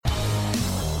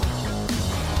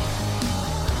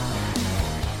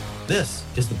This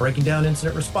is the Breaking Down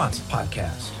Incident Response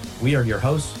podcast. We are your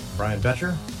hosts, Brian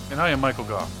Betcher. And I am Michael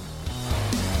Goff.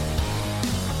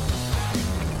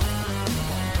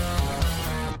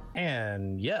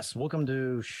 And yes, welcome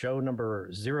to show number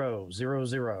 000,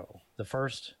 the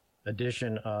first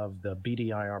edition of the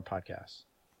BDIR podcast.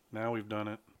 Now we've done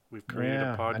it. We've created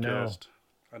a podcast.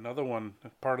 Another one,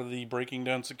 part of the Breaking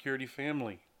Down Security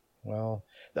family. Well,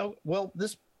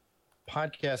 this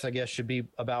podcast, I guess, should be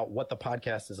about what the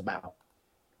podcast is about,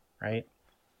 right?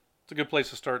 It's a good place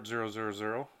to start,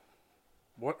 000.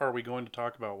 What are we going to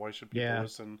talk about? Why should people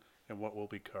listen? And what will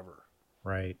we cover?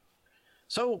 Right.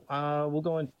 So we'll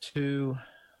go into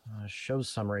show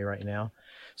summary right now.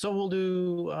 So we'll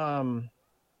do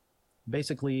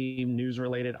basically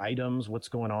news-related items, what's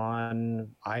going on,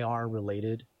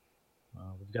 IR-related.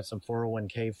 We've got some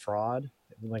 401k fraud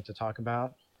that we'd like to talk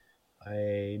about.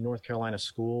 A North Carolina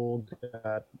school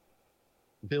got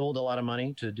billed a lot of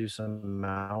money to do some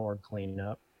malware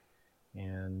cleanup,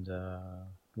 and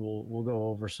we'll go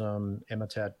over some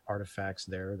Emotet artifacts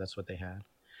there. That's what they had.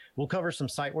 We'll cover some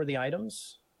site-worthy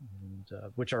items,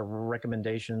 which are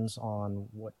recommendations on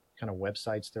what kind of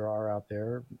websites there are out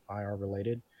there,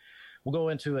 IR-related. We'll go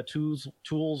into a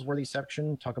tools-worthy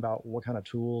section, talk about what kind of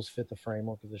tools fit the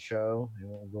framework of the show, and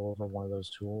we'll go over one of those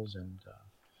tools and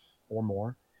or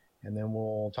more. And then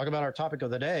we'll talk about our topic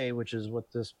of the day, which is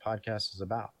what this podcast is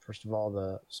about. First of all,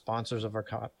 the sponsors of our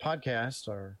podcast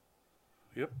are...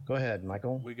 Yep. Go ahead,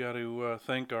 Michael. We got to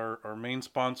thank our main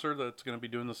sponsor that's going to be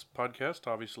doing this podcast.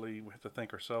 Obviously, we have to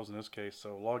thank ourselves in this case.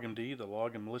 So LogMD, the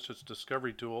log and malicious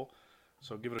discovery tool.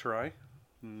 So give it a try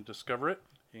and discover it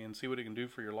and see what it can do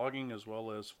for your logging, as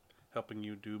well as helping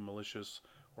you do malicious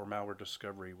or malware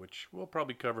discovery, which we'll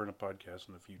probably cover in a podcast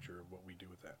in the future of what we do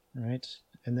with that. All right.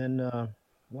 And then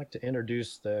I'd like to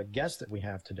introduce the guest that we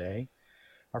have today.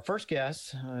 Our first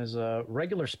guest is a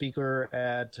regular speaker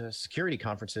at security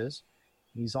conferences.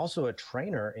 He's also a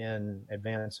trainer in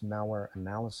advanced malware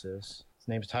analysis. His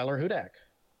name's Tyler Hudak.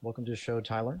 Welcome to the show,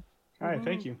 Tyler. Hi,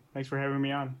 thank you. Thanks for having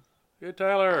me on. Hey,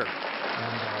 Tyler.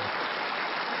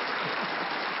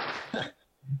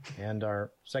 And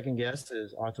our second guest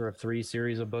is author of 3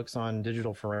 series of books on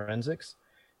digital forensics.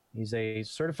 He's a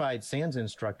certified SANS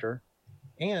instructor.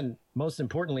 And most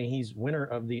importantly, he's winner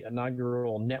of the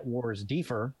inaugural NetWars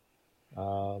DFIR,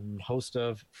 host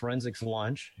of Forensics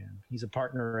Lunch. And he's a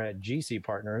partner at GC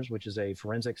Partners, which is a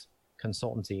forensics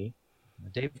consultancy.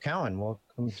 Dave Cowan,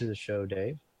 welcome to the show,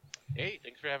 Dave. Hey,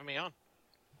 thanks for having me on.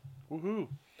 Woohoo.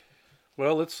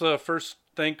 Well, let's first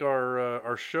thank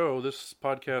our show. This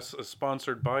podcast is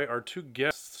sponsored by our 2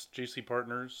 guests, GC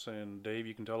Partners. And Dave,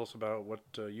 you can tell us about what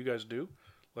you guys do.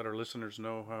 Let our listeners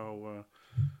know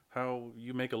how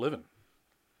you make a living.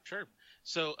 Sure.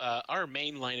 So our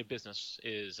main line of business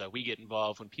is we get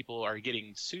involved when people are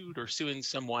getting sued or suing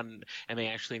someone, and they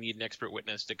actually need an expert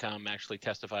witness to come actually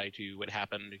testify to what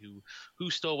happened,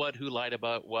 who stole what, who lied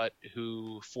about what,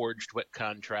 who forged what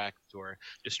contract or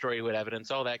destroyed what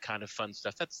evidence, all that kind of fun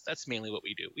stuff. That's mainly what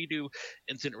we do. We do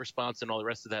incident response and all the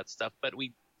rest of that stuff, but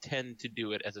we tend to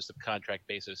do it as a subcontract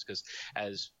basis because,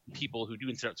 as people who do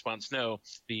incident response know,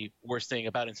 the worst thing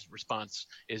about incident response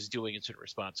is doing incident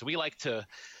response. So we like to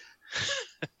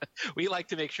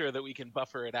make sure that we can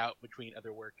buffer it out between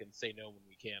other work and say no when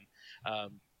we can.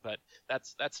 But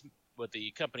that's what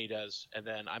the company does. And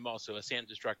then I'm also a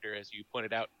SANS instructor, as you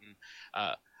pointed out.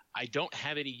 And I don't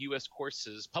have any U.S.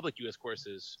 courses, public U.S.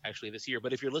 courses, actually this year.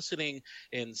 But if you're listening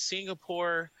in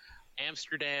Singapore,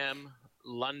 Amsterdam,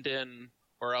 London,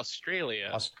 or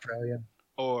Australia,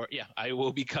 I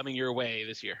will be coming your way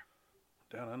this year.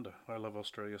 Down under. I love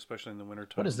Australia, especially in the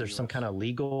wintertime. What is there, some kind of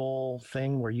legal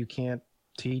thing where you can't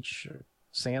teach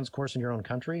SANS course in your own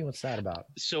country? What's that about?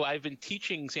 So I've been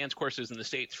teaching SANS courses in the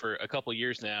States for a couple of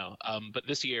years now. But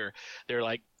this year they're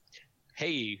like,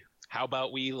 hey, how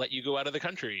about we let you go out of the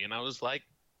country? And I was like,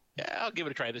 yeah, I'll give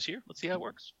it a try this year. Let's see how it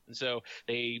works. And so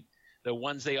the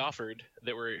ones they offered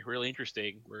that were really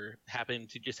interesting happened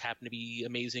to be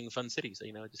amazing, fun cities.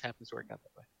 You know, it just happens to work out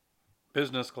that way.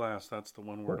 Business class, that's the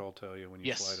one word I'll tell you when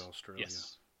you fly to Australia.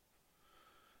 Yes.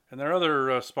 And their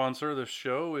other sponsor of the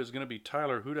show is going to be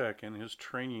Tyler Hudak and his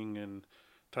training. And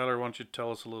Tyler, why don't you tell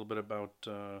us a little bit about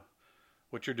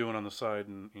what you're doing on the side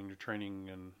and your training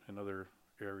and other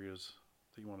areas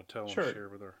that you want to tell and share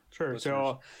with our listeners.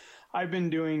 So I've been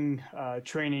doing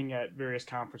training at various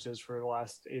conferences for the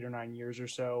last 8 or 9 years or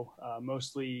so,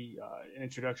 mostly an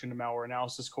introduction to malware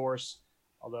analysis course,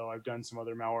 although I've done some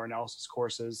other malware analysis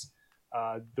courses.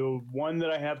 The one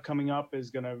that I have coming up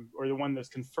is the one that's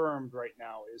confirmed right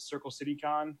now is Circle City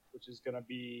Con, which is going to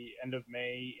be end of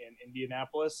May in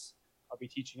Indianapolis. I'll be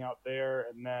teaching out there.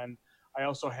 And then I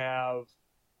also have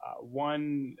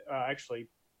actually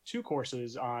two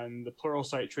courses on the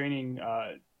Pluralsight training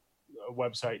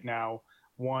website now.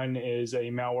 One is a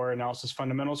malware analysis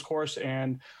fundamentals course,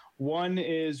 and one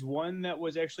is one that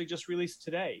was actually just released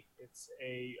today. It's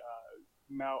a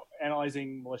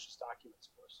analyzing malicious documents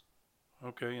course.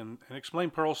 Okay, and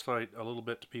explain Pluralsight a little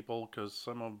bit to people, because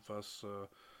some of us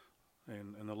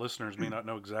and the listeners may not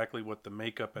know exactly what the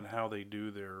makeup and how they do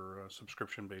their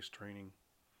subscription-based training.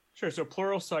 Sure. So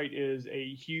Pluralsight is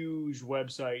a huge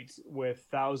website with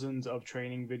thousands of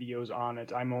training videos on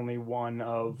it. I'm only one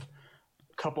of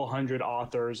a couple hundred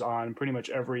authors on pretty much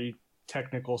every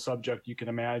technical subject you can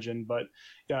imagine. But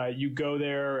you go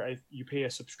there, you pay a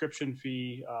subscription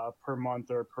fee per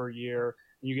month or per year,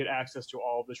 and you get access to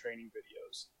all of the training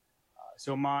videos.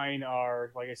 So mine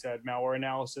are, like I said, malware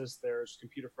analysis. There's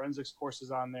computer forensics courses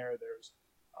on there. There's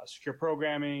secure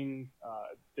programming.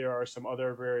 There are some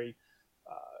other very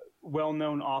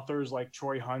well-known authors, like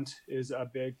Troy Hunt is a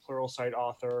big Pluralsight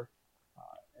author,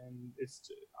 and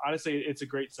it's a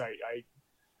great site.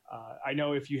 I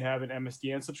know if you have an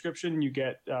MSDN subscription, you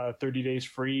get 30 days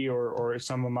free or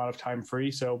some amount of time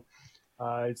free. So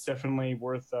it's definitely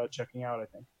worth checking out, I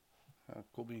think.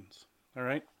 Cool beans. All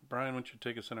right, Brian, why don't you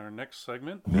take us in our next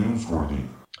segment? Newsworthy.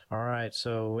 All right,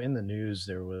 so in the news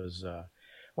there was,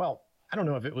 I don't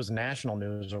know if it was national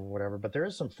news or whatever, but there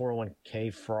is some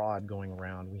 401k fraud going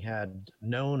around. We had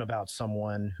known about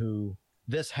someone who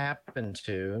this happened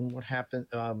to, and what happened.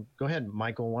 Go ahead,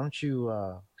 Michael. Why don't you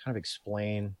kind of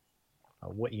explain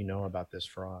what you know about this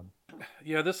fraud?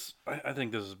 Yeah, I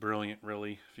think this is brilliant,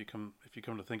 really. If you come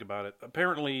to think about it,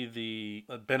 apparently the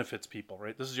benefits people,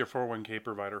 right? This is your 401k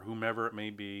provider, whomever it may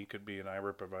be, could be an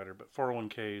IRA provider, but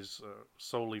 401ks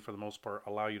solely, for the most part,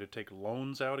 allow you to take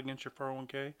loans out against your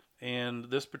 401k. And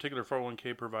this particular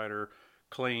 401k provider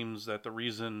claims that the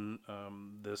reason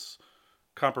this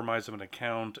compromise of an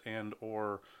account and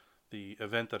or the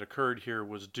event that occurred here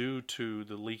was due to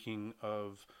the leaking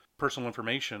of personal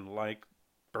information like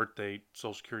birth date,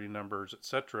 social security numbers,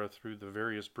 etc., through the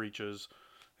various breaches,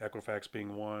 Equifax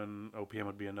being one, OPM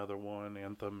would be another one,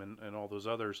 Anthem, and all those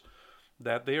others,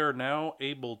 that they are now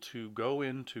able to go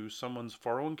into someone's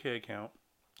 401k account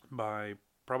by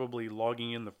probably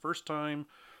logging in the first time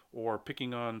or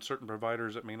picking on certain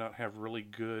providers that may not have really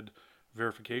good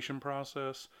verification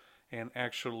process, and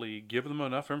actually give them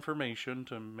enough information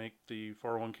to make the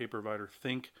 401k provider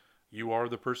think you are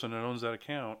the person that owns that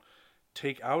account,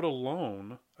 take out a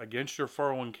loan against your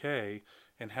 401k,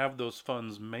 and have those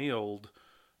funds mailed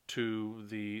to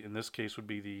in this case would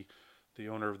be the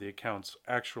owner of the account's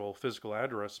actual physical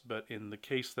address. But in the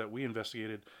case that we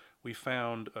investigated, we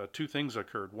found two things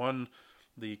occurred. One,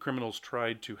 the criminals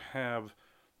tried to have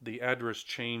the address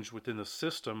changed within the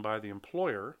system by the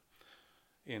employer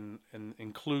and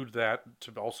include that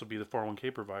to also be the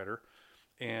 401k provider.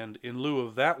 And in lieu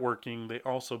of that working, they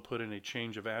also put in a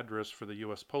change of address for the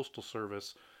U.S. Postal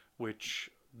Service,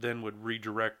 which then would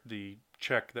redirect the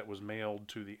check that was mailed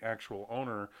to the actual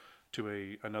owner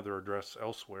to another address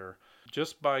elsewhere.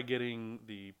 Just by getting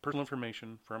the personal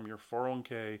information from your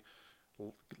 401k,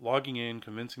 logging in,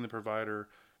 convincing the provider,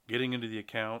 getting into the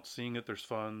account, seeing that there's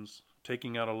funds,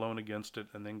 taking out a loan against it,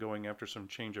 and then going after some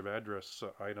change of address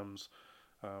items,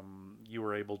 you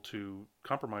were able to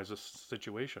compromise this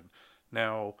situation.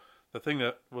 Now, the thing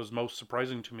that was most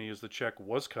surprising to me is the check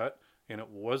was cut and it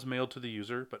was mailed to the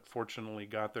user, but fortunately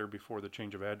got there before the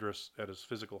change of address at his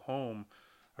physical home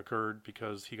occurred,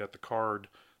 because he got the card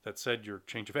that said your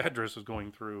change of address was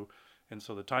going through, and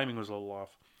so the timing was a little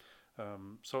off.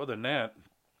 So other than that,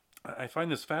 I find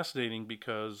this fascinating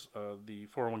because the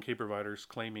 401k providers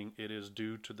claiming it is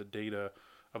due to the data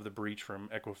of the breach from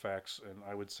Equifax, and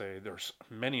I would say there's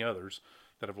many others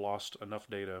that have lost enough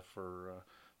data for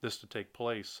this to take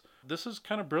place. This is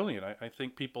kind of brilliant. I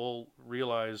think people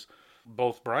realize,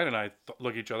 both Brian and I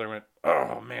look at each other and went,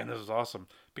 oh man, this is awesome.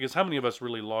 Because how many of us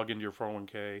really log into your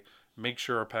 401k, make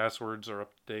sure our passwords are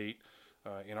up to date?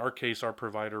 In our case, our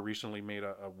provider recently made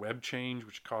a web change,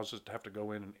 which caused us to have to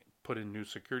go in and put in new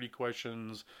security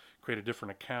questions, create a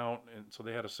different account, and so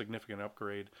they had a significant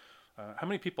upgrade. How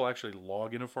many people actually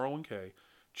log into 401k,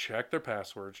 check their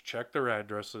passwords, check their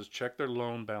addresses, check their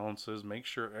loan balances, make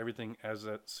sure everything as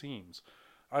that seems?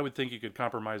 I would think you could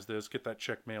compromise this, get that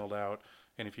check mailed out,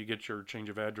 and if you get your change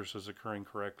of addresses occurring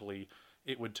correctly,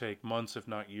 it would take months, if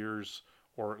not years,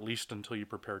 or at least until you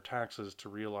prepare taxes, to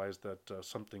realize that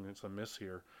something is amiss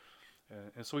here.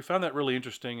 And so we found that really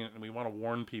interesting, and we want to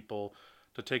warn people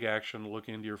to take action, look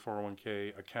into your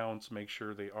 401k accounts, make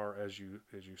sure they are as you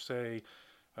say,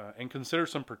 and consider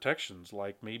some protections,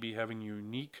 like maybe having a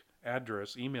unique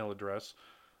address, email address,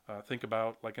 Think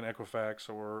about like an Equifax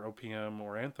or OPM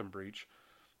or Anthem breach.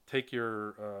 Take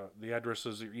your the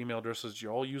addresses, your email addresses you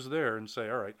all use there, and say,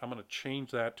 all right, I'm going to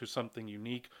change that to something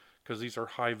unique because these are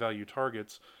high value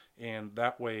targets, and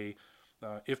that way,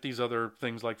 if these other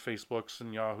things like Facebooks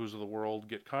and Yahoos of the world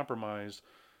get compromised,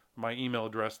 my email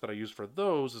address that I use for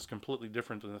those is completely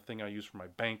different than the thing I use for my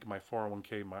bank, my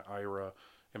 401k, my IRA,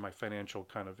 and my financial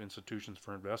kind of institutions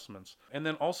for investments. And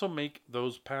then also make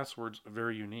those passwords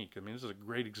very unique. I mean, this is a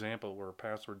great example where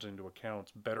passwords into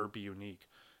accounts better be unique.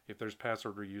 If there's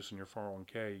password reuse in your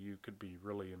 401k, you could be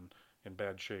really in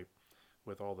bad shape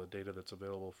with all the data that's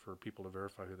available for people to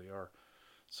verify who they are.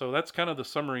 So that's kind of the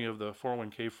summary of the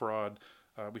 401k fraud.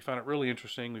 We found it really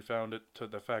interesting. We found it to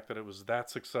the fact that it was that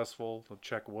successful. The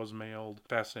check was mailed.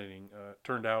 Fascinating.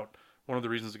 Turned out one of the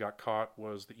reasons it got caught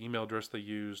was the email address they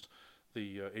used.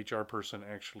 The HR person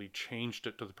actually changed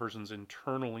it to the person's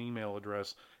internal email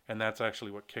address, and that's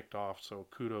actually what kicked off. So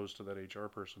kudos to that HR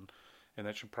person. And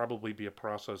that should probably be a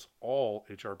process all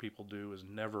HR people do, is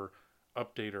never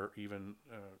update or even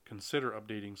consider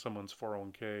updating someone's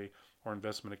 401k or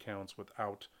investment accounts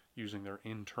without using their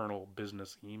internal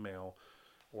business email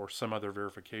or some other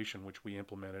verification, which we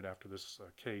implemented after this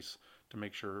case to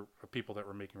make sure people that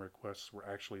were making requests were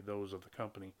actually those of the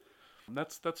company.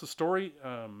 That's a story.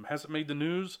 Hasn't made the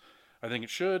news. I think it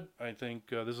should. I think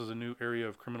this is a new area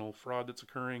of criminal fraud that's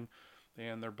occurring,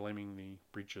 and they're blaming the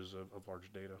breaches of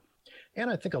large data. And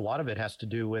I think a lot of it has to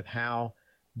do with how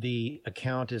the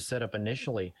account is set up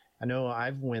initially. I know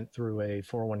I've went through a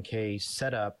 401k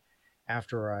setup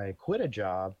after I quit a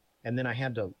job, and then I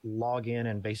had to log in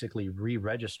and basically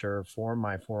re-register for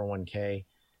my 401k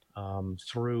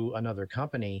through another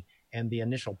company. And the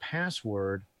initial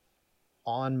password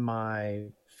on my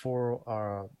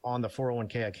on the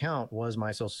 401k account was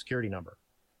my social security number.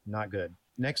 Not good.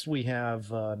 Next, we have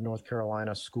North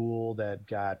Carolina school that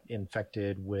got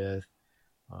infected with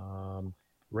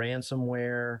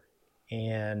ransomware,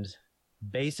 and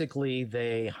basically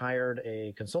they hired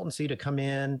a consultancy to come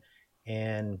in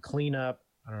and clean up,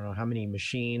 I don't know how many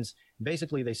machines.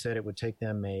 Basically, they said it would take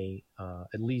them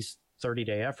at least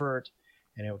 30-day effort,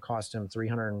 and it would cost them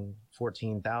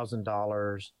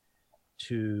 $314,000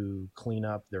 to clean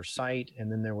up their site.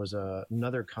 And then there was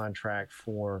another contract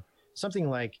for something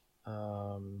like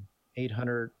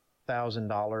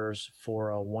 $800,000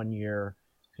 for a 1-year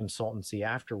consultancy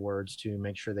afterwards to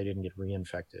make sure they didn't get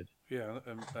reinfected. Yeah,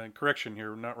 and correction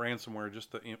here, not ransomware,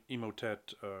 just the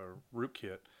Emotet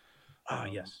rootkit.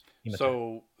 Yes.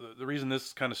 So the reason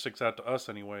this kind of sticks out to us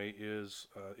anyway is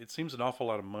it seems an awful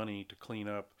lot of money to clean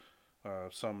up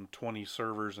some 20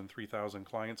 servers and 3,000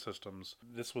 client systems.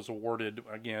 This was awarded,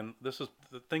 again, this is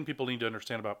the thing people need to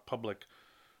understand about the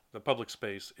public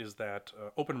space is that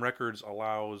open records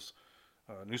allows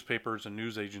newspapers and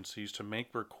news agencies to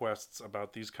make requests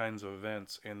about these kinds of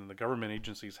events, and the government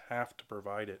agencies have to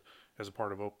provide it as a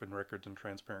part of open records and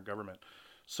transparent government.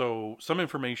 So some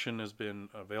information has been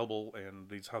available,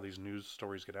 and how these news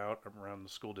stories get out around the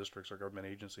school districts or government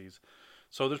agencies.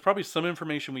 So there's probably some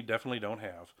information we definitely don't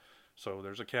have. So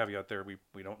there's a caveat there.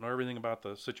 We don't know everything about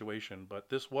the situation, but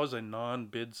this was a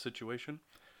non-bid situation.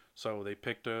 So they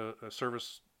picked a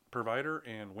service provider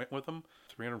and went with them.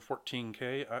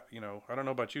 $314K. I don't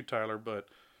know about you, Tyler, but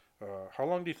how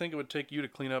long do you think it would take you to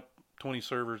clean up 20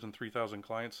 servers and 3,000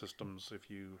 client systems if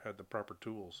you had the proper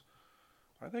tools?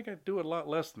 I think I'd do it a lot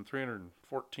less than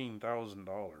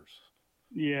 $314,000.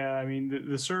 Yeah, I mean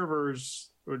the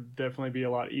servers would definitely be a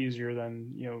lot easier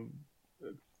than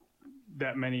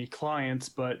that many clients,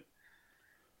 but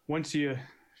once you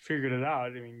figured it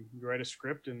out, I mean, you write a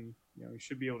script and you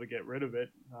should be able to get rid of it.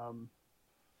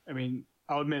 I mean,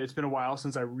 I'll admit it's been a while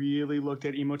since I really looked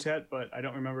at Emotet, but I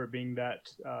don't remember it being that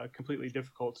completely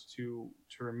difficult to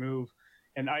remove.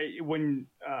 And when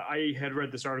I had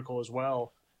read this article as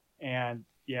well, and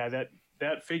yeah,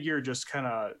 that figure just kind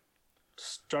of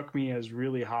struck me as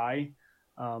really high.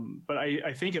 But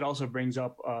I think it also brings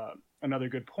up another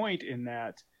good point in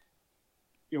that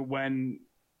when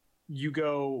you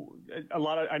go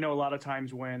I know a lot of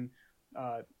times when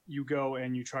you go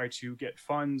and you try to get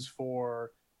funds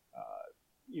for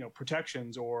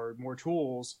protections or more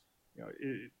tools,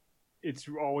 it's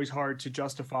always hard to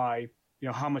justify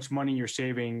how much money you're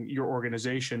saving your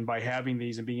organization by having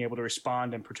these and being able to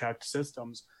respond and protect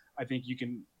systems. I think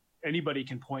anybody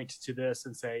can point to this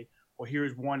and say, well,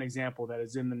 here's one example that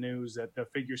is in the news that the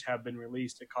figures have been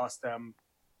released. It cost them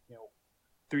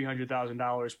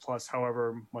 $300,000 plus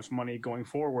however much money going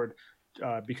forward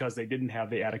because they didn't have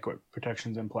the adequate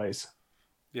protections in place.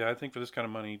 Yeah, I think for this kind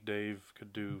of money, Dave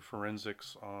could do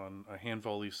forensics on a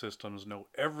handful of these systems, know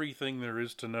everything there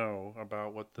is to know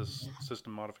about what this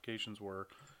system modifications were,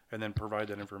 and then provide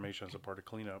that information as a part of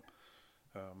cleanup.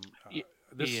 Um, uh, Y-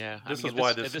 this Yeah, I this mean, is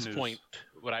why at this this point,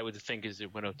 news. what I would think is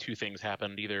that one of two things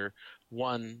happened. Either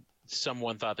one,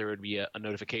 someone thought there would be a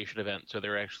notification event, so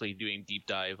they're actually doing deep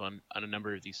dive on a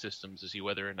number of these systems to see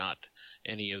whether or not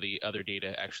any of the other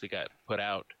data actually got put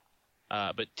out.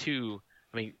 But two,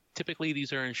 I mean, typically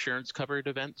these are insurance covered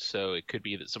events, so it could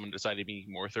be that someone decided to be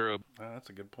more thorough. That's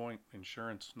a good point.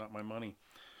 Insurance, not my money.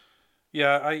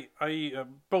 Yeah,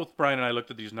 both Brian and I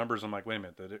looked at these numbers. I'm like, wait a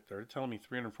minute, they're telling me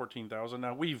 314,000.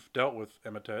 Now we've dealt with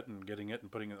Emotet and getting it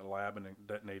and putting it in the lab and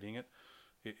detonating it.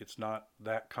 It's not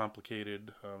that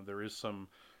complicated. There is some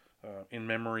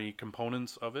in-memory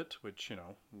components of it, which,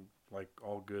 like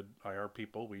all good IR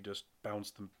people, we just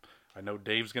bounce them. I know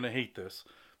Dave's going to hate this,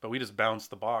 but we just bounce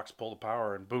the box, pull the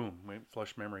power, and boom, we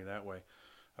flush memory that way.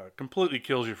 Completely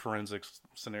kills your forensics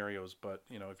scenarios, but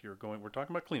if we're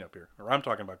talking about cleanup here, or I'm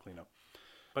talking about cleanup.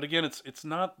 But again, it's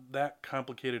not that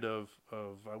complicated.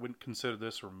 I wouldn't consider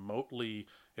this remotely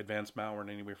advanced malware in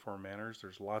any way, form, or manners.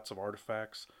 There's lots of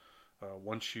artifacts.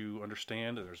 Once you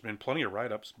understand, there's been plenty of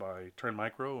write-ups by Trend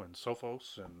Micro and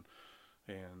Sophos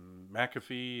and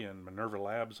McAfee and Minerva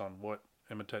Labs on what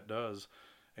Emotet does,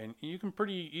 and you can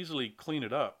pretty easily clean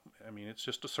it up. I mean, it's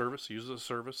just a service. It uses a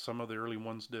service. Some of the early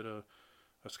ones did a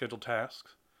scheduled task.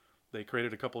 They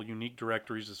created a couple of unique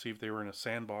directories to see if they were in a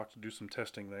sandbox to do some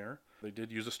testing there. They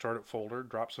did use a startup folder,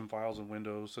 drop some files in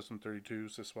Windows,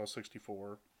 System32,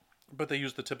 Sysfile64, but they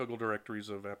used the typical directories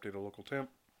of appdata local temp,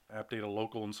 appdata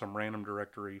local in some random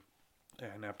directory,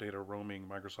 and appdata roaming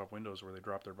Microsoft Windows where they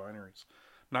drop their binaries.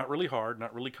 Not really hard,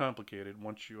 not really complicated.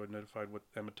 Once you identified what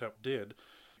Emotet did,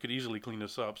 you could easily clean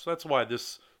this up. So that's why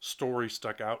this story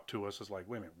stuck out to us as like,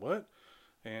 wait a minute, what?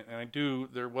 And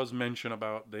there was mention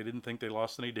about they didn't think they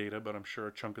lost any data, but I'm sure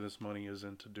a chunk of this money is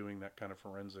into doing that kind of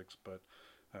forensics, but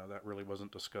that really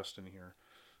wasn't discussed in here.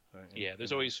 Yeah,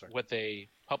 there's always what they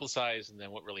publicize and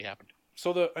then what really happened.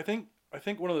 So I think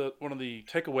one of the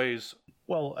takeaways.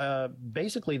 Well,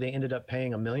 basically, they ended up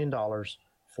paying $1 million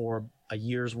for a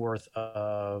year's worth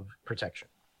of protection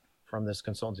from this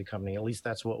consultancy company. At least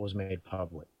that's what was made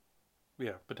public.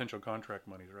 Yeah, potential contract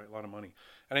monies, right? A lot of money.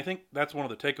 And I think that's one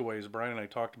of the takeaways Brian and I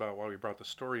talked about while we brought the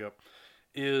story up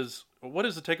is what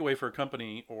is the takeaway for a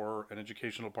company or an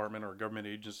educational department or a government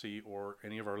agency or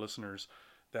any of our listeners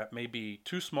that may be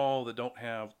too small, that don't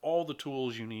have all the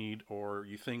tools you need or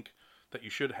you think that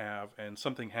you should have, and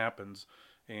something happens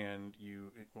and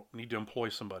you need to employ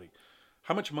somebody.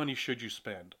 How much money should you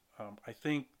spend? I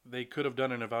think they could have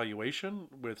done an evaluation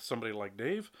with somebody like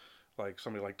Dave, like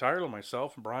somebody like Tyler,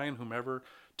 myself, Brian, whomever,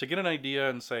 to get an idea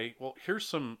and say, well, here's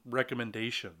some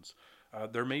recommendations.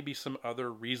 There may be some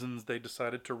other reasons they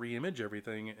decided to reimage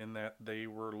everything in that they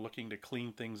were looking to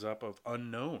clean things up of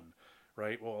unknown,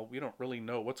 right? Well, we don't really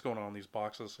know what's going on in these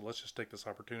boxes, so let's just take this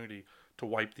opportunity to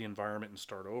wipe the environment and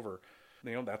start over.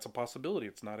 That's a possibility.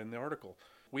 It's not in the article.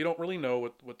 We don't really know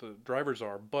what the drivers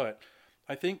are, but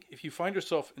I think if you find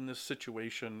yourself in this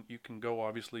situation, you can go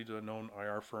obviously to a known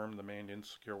IR firm, the Mandiant,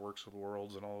 Secure Works of the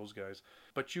Worlds, and all those guys.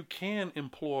 But you can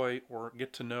employ or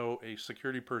get to know a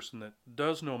security person that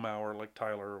does know malware, like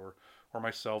Tyler or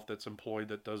myself, that's employed,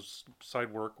 that does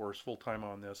side work or is full time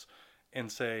on this, and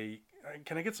say,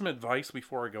 can I get some advice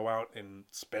before I go out and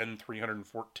spend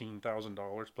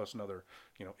 $314,000 plus another,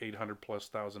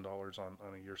 $800,000+ on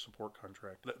a year support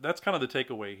contract? That's kind of the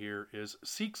takeaway here: is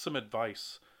seek some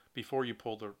advice before you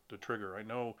pull the trigger. I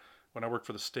know when I worked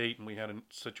for the state and we had a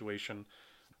situation,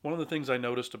 one of the things I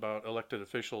noticed about elected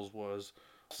officials was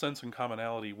sense and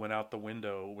commonality went out the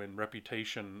window when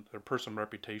their personal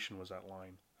reputation was at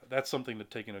line. That's something to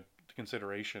take into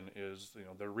consideration is,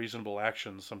 their reasonable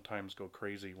actions sometimes go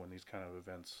crazy when these kind of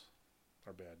events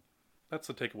are bad. That's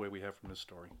the takeaway we have from this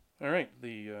story. All right,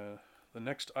 the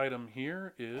next item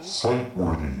here is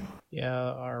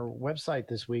Yeah, our website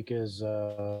this week is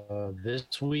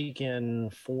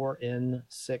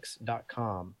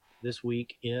thisweekin4n6.com. This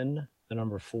week in the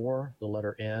number 4, the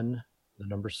letter N, the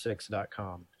number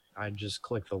 6.com. I just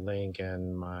clicked the link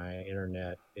and my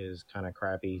internet is kind of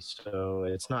crappy, so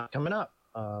it's not coming up.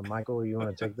 Michael, you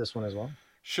want to take this one as well?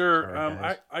 Sure.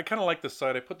 Sorry, I kind of like this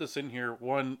site. I put this in here,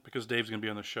 one, because Dave's going to be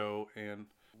on the show, and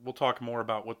we'll talk more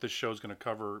about what this show is going to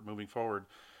cover moving forward.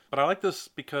 But I like this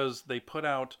because they put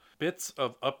out bits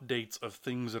of updates of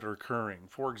things that are occurring.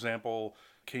 For example,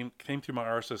 came through my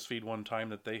RSS feed one time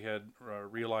that they had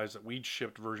realized that we'd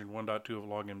shipped version 1.2 of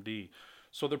LogMD.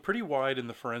 So they're pretty wide in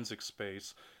the forensic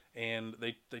space, and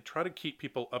they try to keep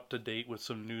people up to date with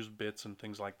some news bits and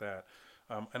things like that.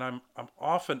 And I'm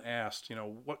often asked,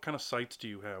 what kind of sites do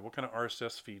you have? What kind of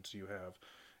RSS feeds do you have?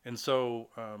 And so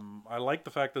I like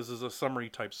the fact this is a summary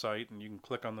type site, and you can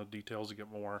click on the details to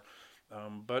get more.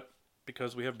 But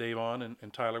because we have Dave on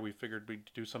and Tyler, we figured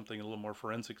we'd do something a little more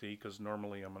forensic-y, because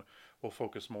normally we'll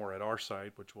focus more at our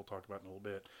site, which we'll talk about in a little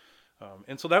bit.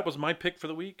 And so that was my pick for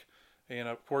the week. And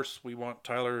of course, we want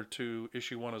Tyler to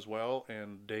issue one as well,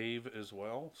 and Dave as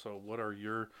well. So what are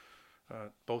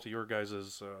both of your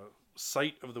guys'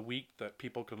 site of the week that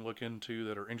people can look into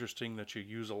that are interesting, that you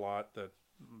use a lot, that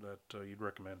you'd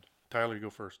recommend? Tyler, you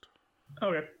go first.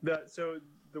 Okay. So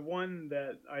the one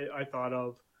that I thought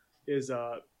of is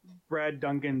Brad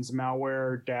Duncan's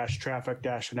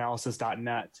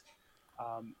malware-traffic-analysis.net.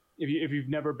 If you've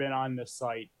never been on this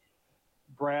site,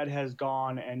 Brad has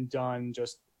gone and done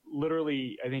just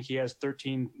literally, I think he has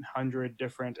 1,300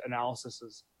 different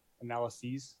analyses,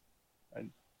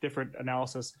 different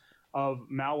analysis of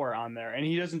malware on there. And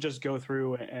he doesn't just go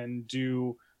through and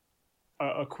do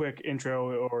a quick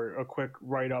intro or a quick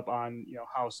write-up on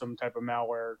how some type of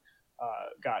malware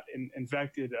got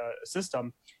infected a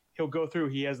system. He'll go through,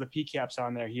 he has the PCAPs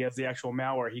on there, he has the actual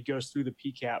malware, he goes through the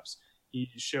PCAPs, he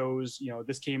shows,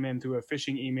 this came in through a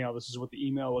phishing email, this is what the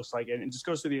email looks like, and it just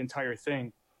goes through the entire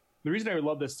thing. The reason I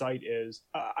love this site is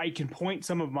I can point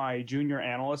some of my junior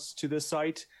analysts to this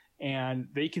site, and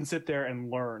they can sit there and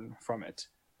learn from it,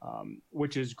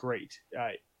 which is great.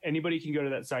 Anybody can go to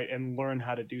that site and learn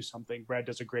how to do something. Brad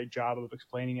does a great job of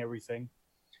explaining everything.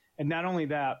 And not only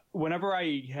that, whenever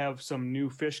I have some new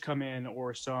fish come in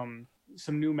or some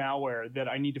new malware that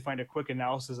I need to find a quick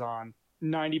analysis on,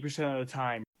 90% of the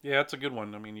time. Yeah, that's a good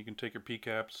one. I mean, you can take your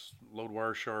PCAPs, load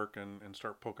Wireshark, and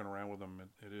start poking around with them.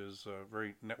 It is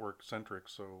very network-centric,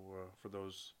 so for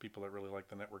those people that really like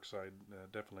the network side,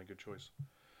 definitely a good choice.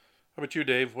 How about you,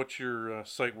 Dave? What's your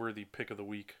site-worthy pick of the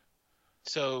week?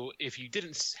 So if you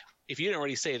didn't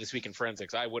already say This Week in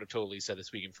Forensics, I would have totally said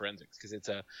This Week in Forensics, because it's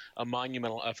a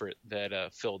monumental effort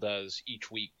that Phil does each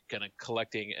week, kind of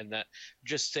collecting and not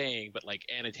just saying, but like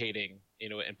annotating,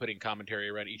 and putting commentary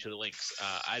around each of the links.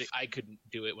 I couldn't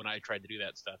do it when I tried to do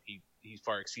that stuff. He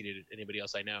far exceeded anybody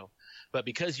else I know. But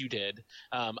because you did,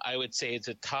 I would say it's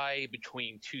a tie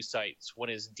between two sites.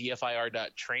 One is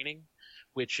DFIR.training,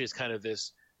 which is kind of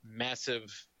this massive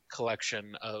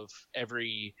collection of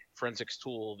every forensics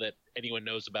tool that anyone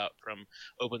knows about, from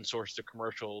open source to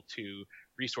commercial to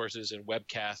resources and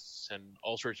webcasts and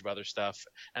all sorts of other stuff.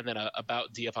 And then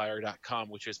about DFIR.com,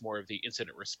 which is more of the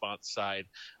incident response side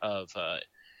of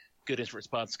good incident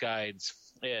response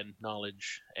guides and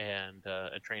knowledge and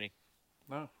training.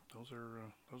 No, those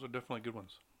are definitely good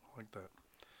ones. I like that.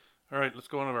 All right, let's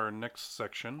go on to our next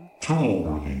section.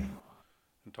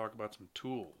 And talk about some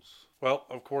tools. Well,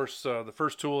 of course, the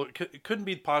first tool, it couldn't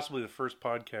be possibly the first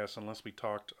podcast unless we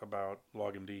talked about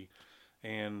LogMD.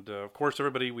 And of course,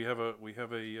 everybody, we have a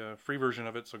free version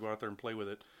of it, so go out there and play with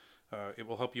it. It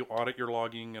will help you audit your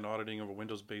logging and auditing of a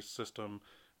Windows-based system,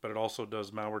 but it also does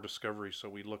malware discovery. So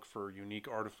we look for unique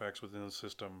artifacts within the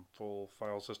system, full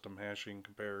file system hashing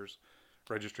compares,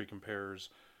 registry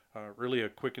compares. Really a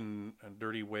quick and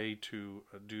dirty way to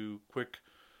do quick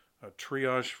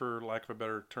triage, for lack of a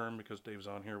better term, because Dave's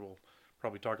on here. We'll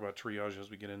probably talk about triage as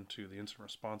we get into the incident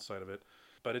response side of it.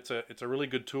 But it's a really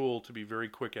good tool to be very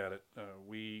quick at it.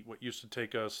 What used to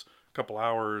take us a couple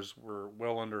hours, we're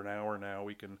well under an hour now.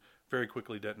 We can very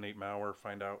quickly detonate malware,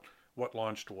 find out what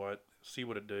launched what, see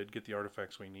what it did, get the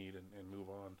artifacts we need, and move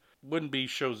on. Wouldn't be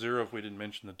show zero if we didn't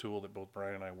mention the tool that both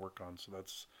Brian and I work on. So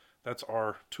that's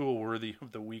our tool worthy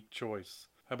of the week choice.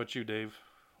 How about you, Dave?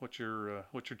 What's your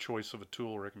choice of a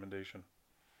tool recommendation?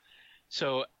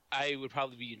 So I would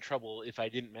probably be in trouble if I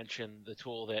didn't mention the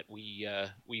tool that we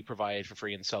provide for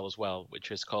free and sell as well, which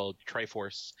is called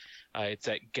Triforce. It's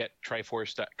at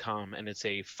gettriforce.com, and it's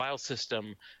a file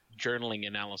system journaling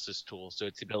analysis tool. So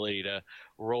it's the ability to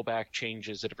roll back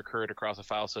changes that have occurred across a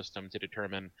file system to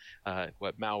determine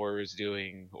what malware is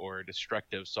doing, or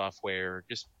destructive software,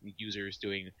 just users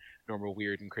doing normal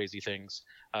weird and crazy things.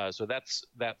 So that's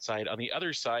that side. On the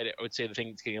other side, I would say the thing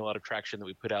that's getting a lot of traction that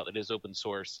we put out that is open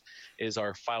source is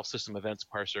our file system events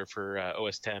parser for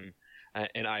OS 10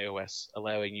 and iOS,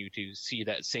 allowing you to see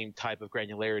that same type of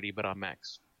granularity but on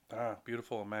Macs.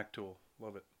 Beautiful, a Mac tool.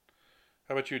 Love it.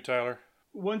 How about you, Tyler?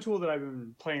 One tool that I've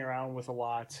been playing around with a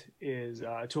lot is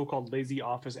a tool called Lazy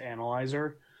Office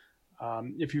Analyzer.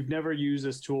 If you've never used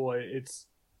this tool, it's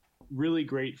really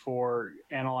great for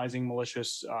analyzing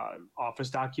malicious Office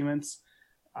documents.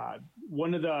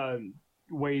 One of the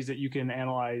ways that you can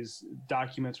analyze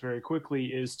documents very quickly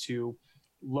is to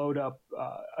load up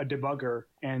a debugger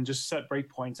and just set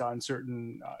breakpoints on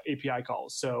certain API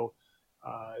calls. So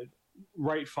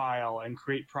write file and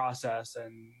create process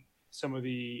and some of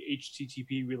the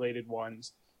HTTP related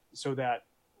ones, so that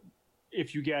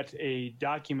if you get a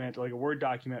document, like a Word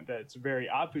document that's very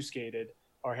obfuscated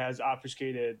or has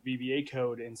obfuscated VBA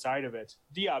code inside of it,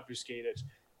 deobfuscate it.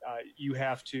 All you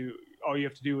have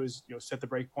to do is set the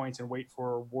breakpoints and wait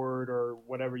for Word or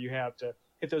whatever you have to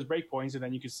hit those breakpoints, and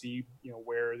then you can see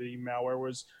where the malware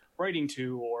was writing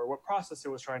to or what process it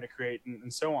was trying to create,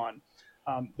 and so on.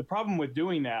 The problem with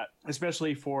doing that,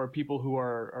 especially for people who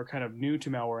are kind of new to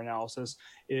malware analysis,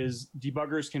 is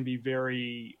debuggers can be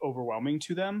very overwhelming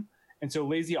to them. And so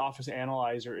Lazy Office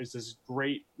Analyzer is this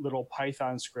great little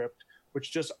Python script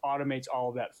which just automates all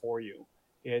of that for you.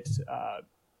 It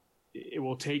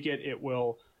will take it. It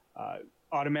will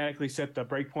automatically set the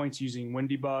breakpoints using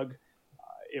WinDebug.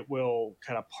 It will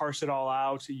kind of parse it all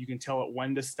out. You can tell it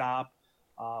when to stop,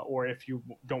 or if you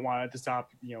don't want it to stop,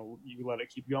 you let it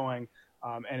keep going.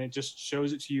 And it just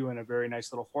shows it to you in a very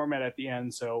nice little format at the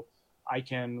end. So I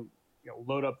can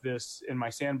load up this in my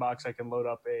sandbox. I can load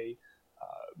up a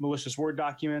malicious Word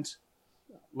document,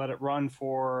 let it run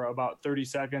for about 30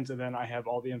 seconds, and then I have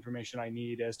all the information I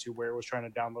need as to where it was trying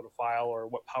to download a file or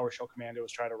what PowerShell command it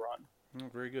was trying to run. Oh,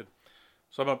 very good.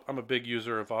 So I'm a big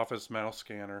user of Office Mouse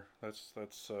Scanner. This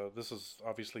is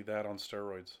obviously that on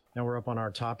steroids. Now we're up on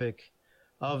our topic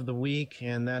of the week,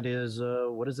 and that is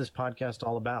what is this podcast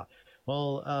all about?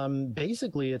 Well,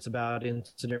 basically, it's about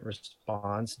incident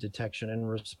response, detection and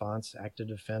response, active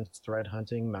defense, threat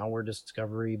hunting, malware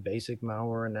discovery, basic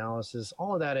malware analysis,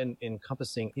 all of that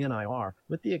encompassing NIR,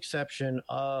 with the exception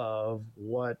of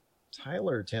what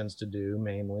Tyler tends to do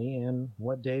mainly and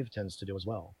what Dave tends to do as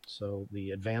well. So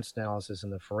the advanced analysis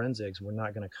and the forensics we're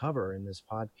not going to cover in this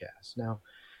podcast. Now,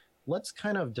 let's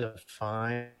kind of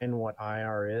define what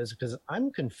IR is, because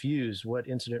I'm confused what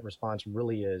incident response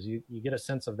really is. You get a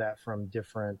sense of that from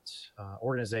different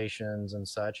organizations and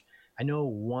such. I know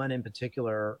one in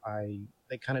particular,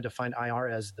 they kind of defined IR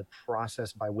as the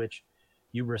process by which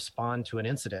you respond to an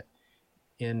incident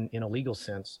in a legal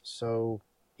sense. So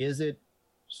is it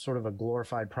sort of a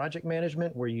glorified project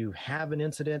management where you have an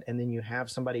incident and then you have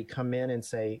somebody come in and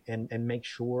say, and make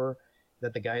sure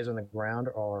that the guys on the ground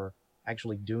are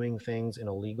actually doing things in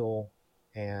a legal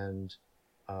and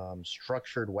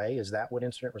structured way? Is that what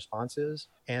incident response is?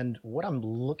 And what I'm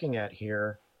looking at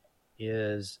here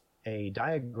is a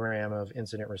diagram of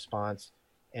incident response,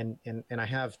 and I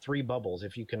have three bubbles.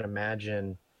 If you can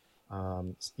imagine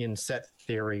in set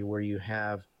theory, where you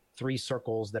have three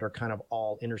circles that are kind of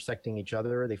all intersecting each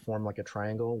other, they form like a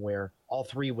triangle where all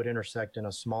three would intersect in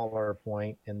a smaller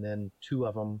point, and then two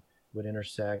of them would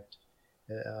intersect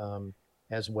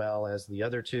as well as the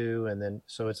other two. And then,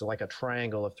 so it's like a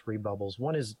triangle of three bubbles.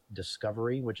 One is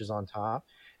discovery, which is on top,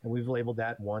 and we've labeled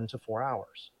that 1 to 4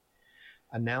 hours.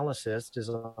 Analysis is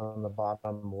on the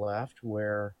bottom left,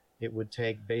 where it would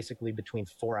take basically between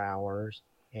 4 hours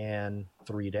and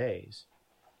 3 days.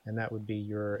 And that would be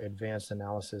your advanced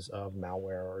analysis of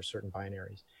malware or certain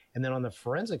binaries. And then on the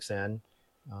forensics end,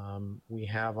 we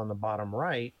have on the bottom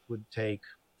right would take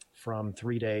from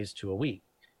 3 days to a week.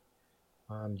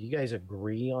 Do you guys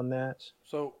agree on that?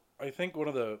 So I think one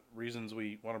of the reasons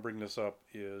we want to bring this up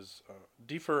is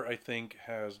DFIR, I think,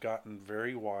 has gotten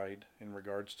very wide in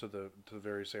regards to the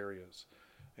various areas.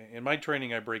 In my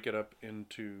training, I break it up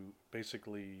into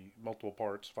basically multiple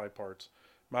parts, 5 parts.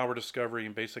 Malware discovery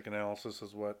and basic analysis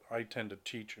is what I tend to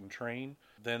teach and train.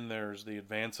 Then there's the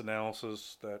advanced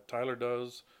analysis that Tyler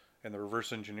does and the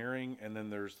reverse engineering. And then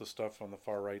there's the stuff on the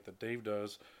far right that Dave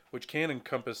does, which can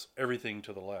encompass everything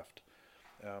to the left.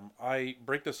 I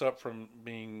break this up from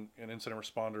being an incident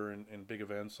responder in big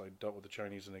events. I dealt with the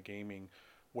Chinese in the gaming,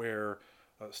 where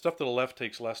stuff to the left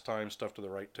takes less time, stuff to the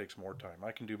right takes more time.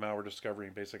 I can do malware discovery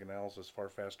and basic analysis far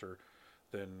faster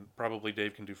than probably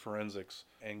Dave can do forensics,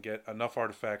 and get enough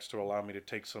artifacts to allow me to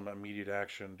take some immediate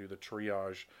action, do the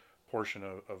triage portion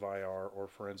of IR or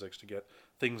forensics to get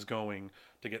things going,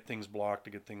 to get things blocked,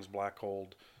 to get things black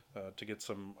holed, to get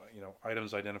some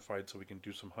items identified so we can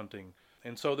do some hunting.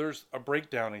 And so there's a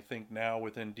breakdown, I think, now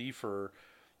within DFIR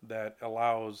that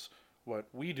allows what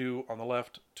we do on the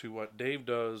left to what Dave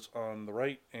does on the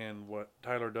right and what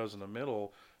Tyler does in the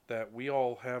middle, that we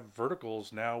all have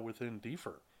verticals now within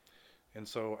DFIR. And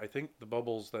so I think the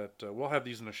bubbles that we'll have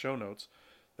these in the show notes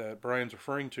that Brian's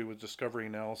referring to with discovery,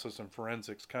 analysis, and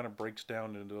forensics kind of breaks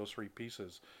down into those 3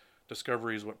 pieces.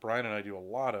 Discovery is what Brian and I do a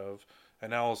lot of.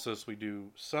 Analysis we do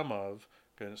some of,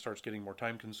 and it starts getting more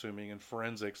time consuming. And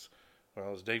forensics,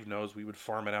 well, as Dave knows, we would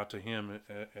farm it out to him,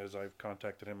 as I've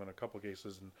contacted him in a couple of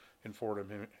cases and forwarded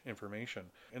him information.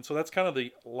 And so that's kind of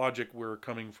the logic we're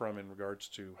coming from in regards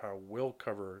to how we'll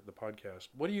cover the podcast.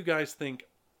 What do you guys think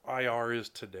IR is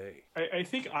today? I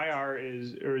think IR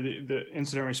is, or the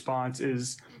incident response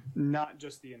is not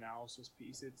just the analysis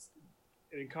piece. It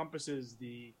encompasses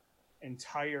the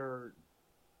entire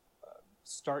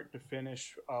start to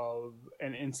finish of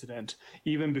an incident,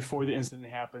 even before the incident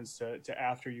happens to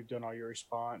after you've done all your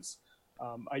response.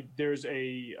 There's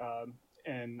an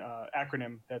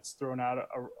acronym that's thrown out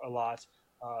a lot,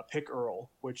 PIC-URL,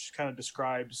 which kind of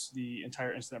describes the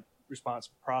entire incident response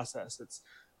process. It's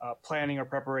planning or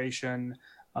preparation,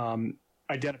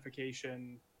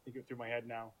 identification. I think it through my head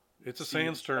now. It's a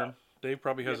sans term. Dave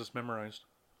probably has this memorized.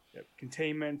 Yep.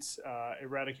 Containment,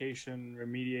 eradication,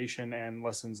 remediation, and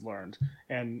lessons learned.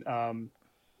 And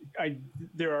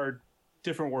there are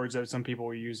different words that some people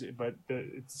will use, but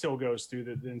it still goes through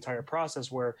the entire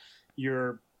process where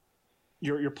you're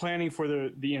planning for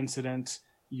the incident,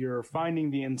 you're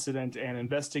finding the incident and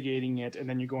investigating it, and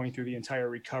then you're going through the entire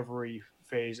recovery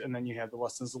phase, and then you have the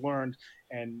lessons learned.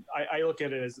 And I look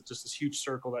at it as just this huge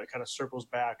circle that kind of circles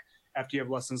back. After you have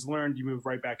lessons learned, you move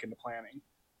right back into planning.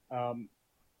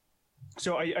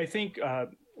 So I think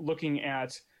looking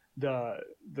at the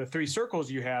three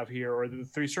circles you have here, or the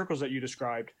three circles that you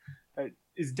described,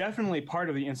 is definitely part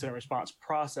of the incident response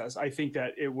process. I think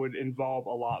that it would involve a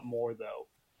lot more, though,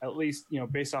 at least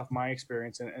based off my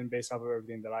experience and based off of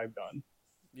everything that I've done.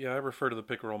 Yeah, I refer to the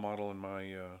pick-roll model in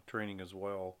my training as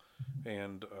well,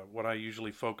 and what I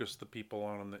usually focus the people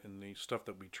on in the stuff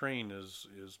that we train is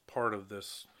part of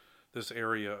this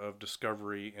area of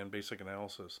discovery and basic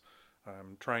analysis.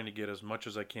 I'm trying to get as much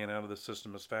as I can out of the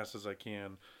system as fast as I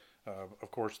can.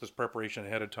 Of course, this preparation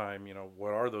ahead of time,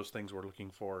 what are those things we're looking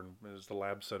for, and is the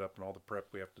lab set up and all the prep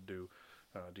we have to do?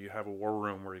 Do you have a war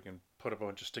room where you can put a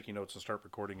bunch of sticky notes and start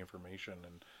recording information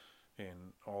and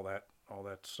all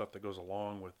that stuff that goes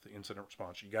along with the incident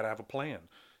response? You got to have a plan.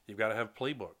 You've got to have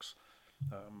playbooks.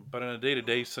 But in a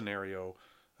day-to-day scenario,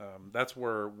 that's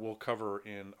where we'll cover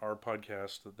in our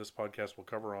podcast, that this podcast will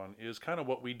cover on, is kind of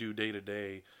what we do day to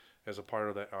day as a part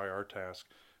of that IR task.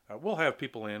 We'll have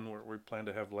people in. We plan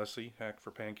to have Leslie Hack for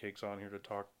Pancakes on here to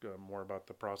talk more about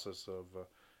the process of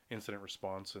incident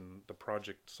response and the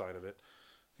project side of it,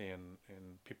 and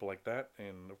people like that.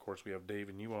 And of course, we have Dave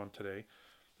and you on today.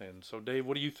 And so, Dave,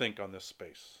 what do you think on this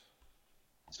space?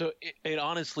 So it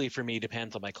honestly, for me,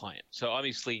 depends on my client. So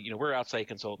obviously, we're outside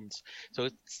consultants. So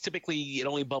it's typically, it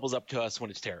only bubbles up to us when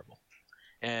it's terrible.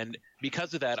 And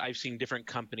because of that, I've seen different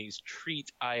companies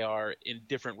treat IR in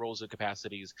different roles and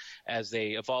capacities as they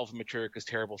evolve and mature, because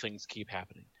terrible things keep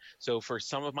happening. So for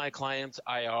some of my clients,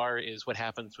 IR is what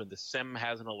happens when the SIM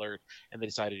has an alert and they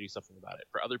decide to do something about it.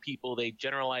 For other people, they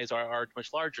generalize IR much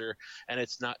larger, and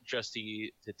it's not just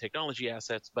the technology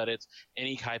assets, but it's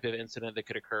any type of incident that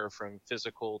could occur, from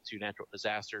physical to natural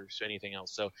disasters to anything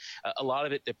else. So a lot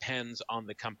of it depends on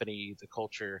the company, the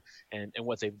culture, and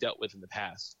what they've dealt with in the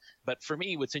past. But for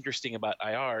me, what's interesting about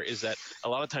IR is that a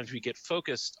lot of times we get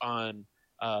focused on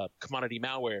commodity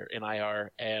malware in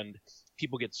IR, and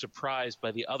people get surprised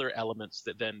by the other elements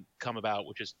that then come about,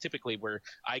 which is typically where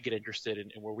I get interested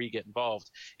and where we get involved.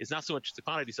 Is not so much the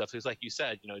commodity stuff, because like you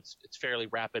said, it's fairly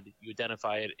rapid. You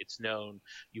identify it, it's known,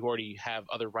 you already have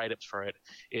other write-ups for it.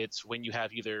 It's when you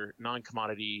have either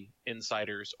non-commodity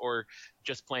insiders or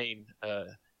just plain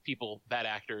people, bad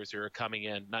actors, who are coming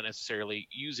in, not necessarily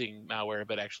using malware,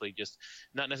 but actually just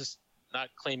not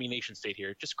claiming nation state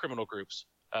here, just criminal groups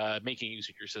making use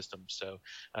of your system. So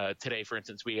today, for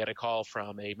instance, we had a call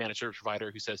from a managed service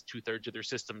provider who says 2/3 of their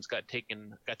systems got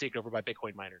taken over by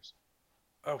Bitcoin miners.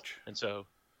 Ouch. And so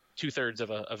 2/3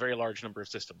 of a very large number of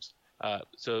systems.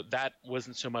 So that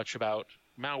wasn't so much about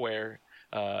malware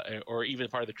or even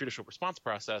part of the traditional response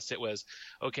process. It was,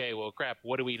 okay, well, crap,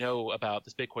 what do we know about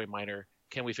this Bitcoin miner?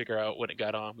 Can we figure out when it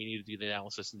got on? We need to do the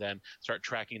analysis and then start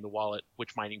tracking the wallet,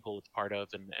 which mining pool it's part of,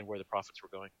 and where the profits were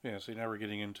going. Yeah, so now we're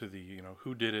getting into the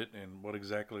who did it and what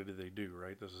exactly did they do,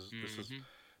 right? This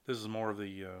is more of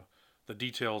the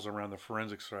details around the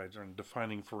forensic side and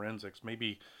defining forensics.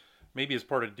 Maybe as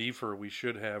part of DFIR we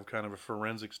should have kind of a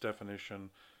forensics definition.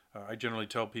 I generally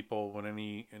tell people, when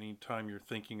any time you're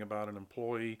thinking about an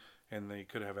employee and they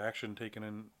could have action taken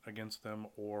in against them,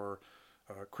 or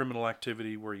criminal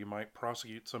activity where you might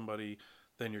prosecute somebody,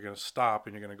 then you're going to stop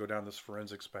and you're going to go down this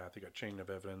forensics path. You got chain of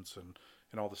evidence and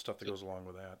all the stuff that goes along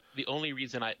with that. The only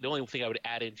thing I would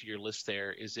add into your list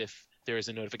there is if there is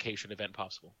a notification event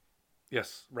possible.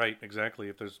 Yes, right, exactly.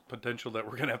 If there's potential that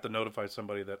we're going to have to notify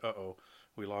somebody that,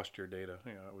 we lost your data.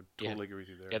 I would totally agree with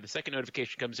you there. Yeah, the second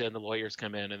notification comes in, the lawyers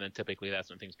come in, and then typically that's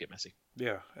when things get messy.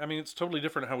 Yeah, I mean, it's totally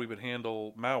different how we would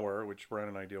handle malware, which Brian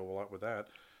and I deal a lot with that.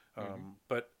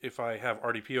 But if I have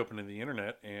RDP open in the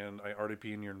internet and I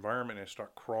RDP in your environment and I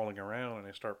start crawling around and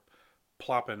I start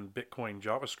plopping Bitcoin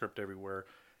JavaScript everywhere,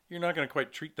 you're not going to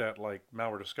quite treat that like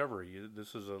malware discovery.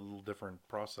 This is a little different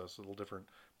process, a little different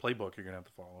playbook you're going to have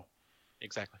to follow.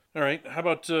 Exactly. All right. How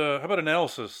about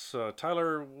analysis,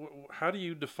 Tyler? How do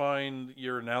you define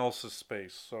your analysis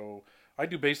space? So I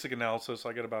do basic analysis.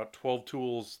 I get about 12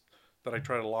 tools that I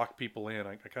try to lock people in.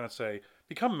 I kind of say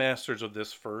become masters of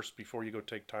this first before you go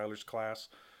take Tyler's class.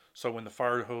 So when the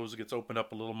fire hose gets opened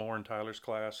up a little more in Tyler's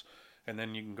class, and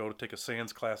then you can go to take a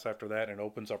SANS class after that, and it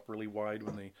opens up really wide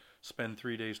when they spend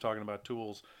 3 days talking about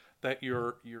tools. That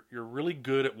you're really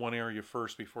good at one area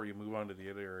first before you move on to the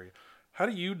other area. How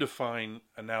do you define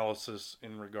analysis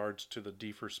in regards to the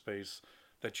DFIR space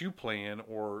that you play in,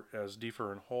 or as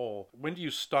DFIR in whole? When do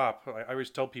you stop? I always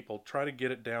tell people, try to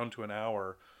get it down to an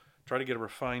hour. Try to get a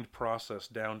refined process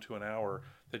down to an hour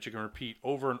that you can repeat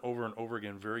over and over and over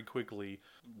again very quickly.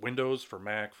 Windows, for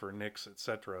Mac, for Linux,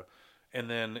 etc. And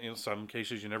then in some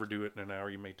cases, you never do it in an hour.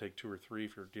 You may take 2 or 3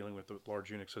 if you're dealing with a large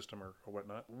Unix system or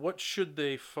whatnot. What should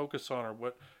they focus on,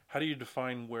 or how do you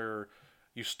define where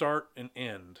you start and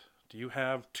end? Do you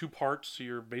have 2 parts to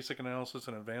your basic analysis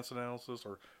and advanced analysis,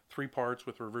 or 3 parts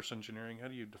with reverse engineering? How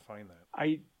do you define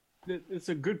that? It's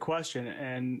a good question,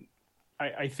 and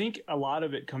I think a lot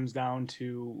of it comes down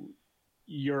to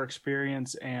your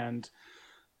experience, and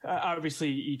obviously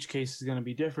each case is going to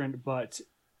be different. But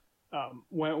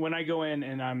when I go in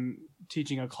and I'm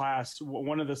teaching a class,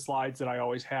 one of the slides that I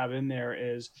always have in there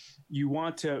is you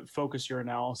want to focus your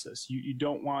analysis. You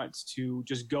don't want to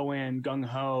just go in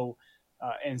gung-ho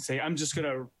and say, I'm just going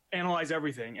to analyze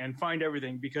everything and find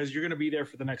everything, because you're going to be there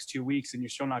for the next 2 weeks and you're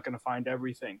still not going to find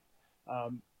everything.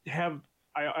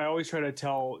 I always try to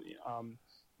tell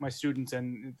my students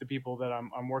and the people that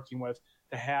I'm working with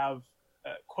to have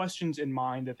questions in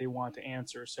mind that they want to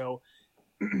answer. So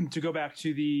to go back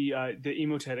to the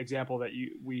Emotet example that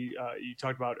you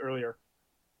talked about earlier,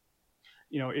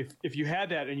 if you had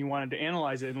that and you wanted to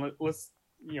analyze it, and let's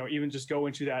even just go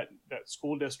into that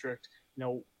school district,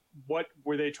 what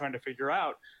were they trying to figure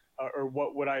out, or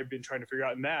what would I have been trying to figure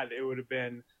out in that? It would have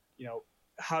been,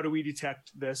 how do we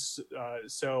detect this?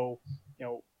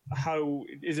 How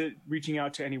is it reaching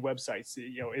out to any websites?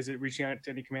 Is it reaching out to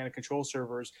any command and control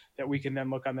servers that we can then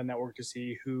look on the network to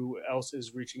see who else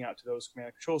is reaching out to those command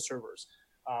and control servers?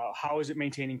 How is it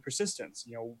maintaining persistence?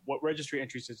 What registry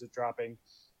entries is it dropping?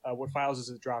 What files is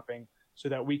it dropping? So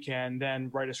that we can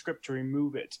then write a script to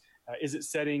remove it. Is it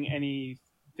setting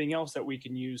anything else that we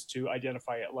can use to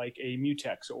identify it, like a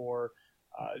mutex or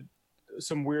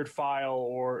some weird file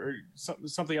or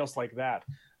something else like that?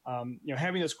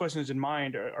 Having those questions in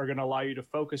mind are going to allow you to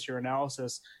focus your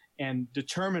analysis and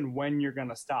determine when you're going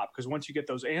to stop. Because once you get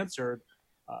those answered,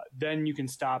 then you can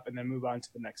stop and then move on to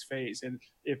the next phase. And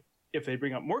if they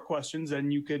bring up more questions,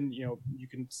 then you can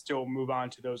still move on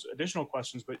to those additional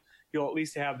questions. But you'll at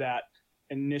least have that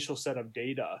initial set of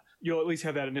data. You'll at least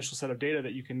have that initial set of data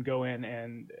that you can go in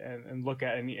and look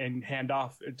at and hand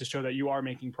off to show that you are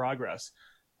making progress.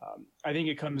 I think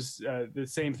it comes the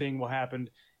same thing will happen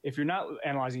if you're not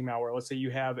analyzing malware. Let's say you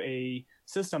have a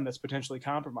system that's potentially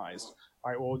compromised.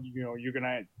 All right, well, you're going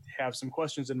to have some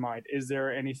questions in mind. Is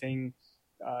there anything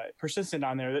persistent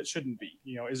on there that shouldn't be?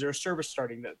 Is there a service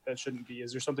starting that shouldn't be?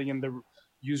 Is there something in the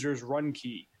user's run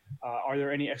key? Are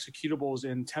there any executables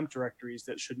in temp directories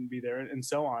that shouldn't be there, and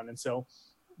so on? And so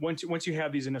once you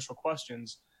have these initial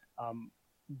questions,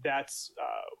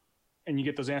 and you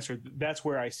get those answered, that's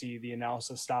where I see the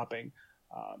analysis stopping.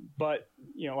 But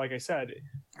like I said,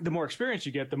 the more experience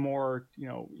you get, the more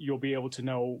you'll be able to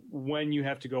know when you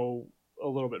have to go a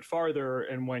little bit farther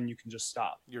and when you can just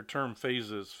stop. Your term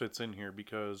phases fits in here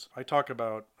because I talk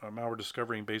about malware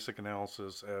discovery and basic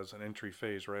analysis as an entry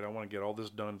phase, right? I want to get all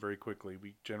this done very quickly.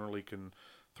 We generally can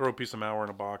throw a piece of malware in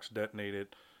a box, detonate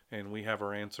it, and we have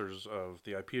our answers of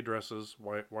the IP addresses.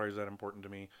 Why is that important to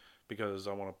me? Because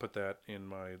I want to put that in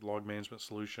my log management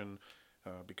solution.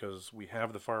 Because we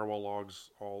have the firewall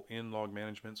logs all in log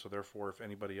management, so therefore if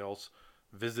anybody else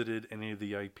visited any of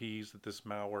the IPs that this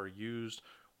malware used,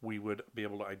 we would be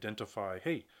able to identify,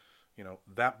 hey,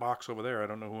 that box over there, I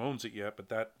don't know who owns it yet, but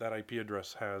that IP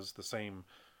address has the same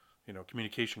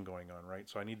communication going on, right?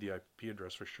 So I need the IP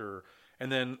address for sure.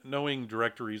 And then knowing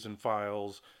directories and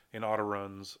files and auto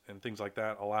runs and things like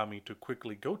that allow me to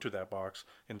quickly go to that box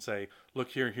and say, look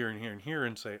here, here, and here, and here,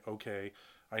 and say, okay,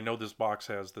 I know this box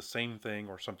has the same thing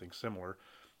or something similar,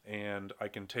 and I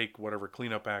can take whatever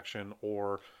cleanup action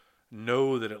or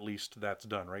know that at least that's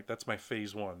done, right? That's my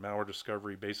phase 1, malware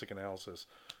discovery, basic analysis.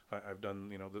 I've done,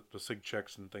 the SIG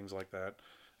checks and things like that,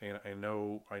 and I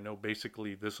know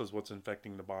basically this is what's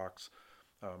infecting the box.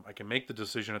 I can make the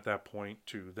decision at that point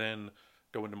to then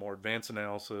go into more advanced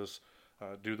analysis,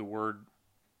 do the word,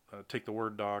 take the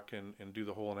Word doc and do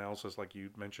the whole analysis like you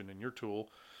mentioned in your tool,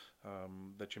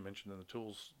 that you mentioned in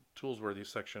the toolsworthy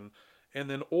section. And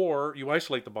then, or you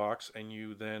isolate the box and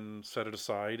you then set it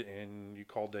aside and you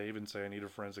call Dave and say, I need a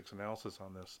forensics analysis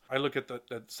on this. I look at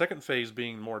that second phase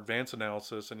being more advanced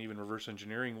analysis and even reverse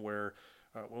engineering, where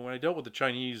when I dealt with the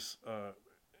Chinese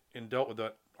and dealt with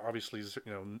that, obviously,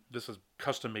 this is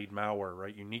custom made malware,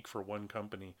 right? Unique for one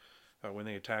company. When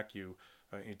they attack you,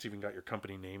 it's even got your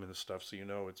company name and the stuff, so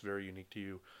it's very unique to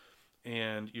you.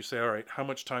 And you say, all right, how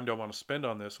much time do I want to spend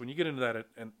on this? When you get into that,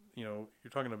 and you're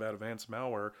talking about advanced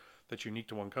malware that's unique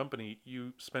to one company,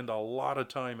 you spend a lot of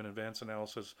time in advanced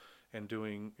analysis and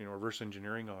doing reverse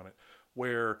engineering on it.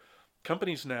 Where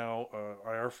companies now,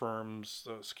 IR firms,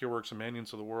 SecureWorks and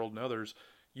Manions of the world and others,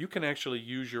 you can actually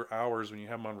use your hours when you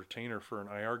have them on retainer for an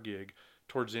IR gig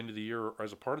towards the end of the year or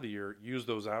as a part of the year, use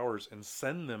those hours and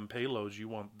send them payloads you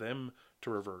want them to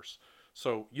reverse.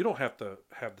 So you don't have to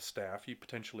have the staff. You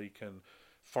potentially can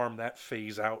farm that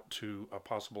phase out to a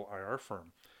possible IR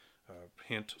firm.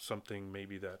 Hint, something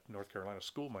maybe that North Carolina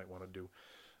school might want to do.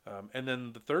 And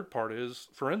then the third part is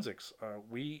forensics.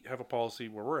 We have a policy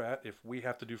where we're at. If we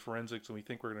have to do forensics and we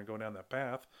think we're going to go down that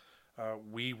path,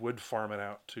 we would farm it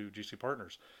out to GC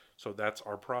partners. So that's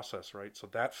our process, right? So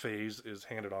that phase is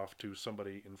handed off to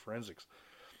somebody in forensics.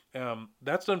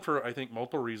 That's done for, I think,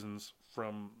 multiple reasons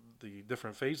from the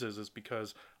different phases, is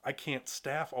because I can't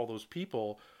staff all those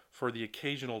people for the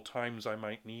occasional times I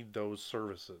might need those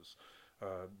services.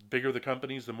 Bigger the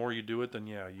companies, the more you do it, then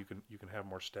you can have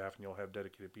more staff and you'll have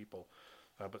dedicated people.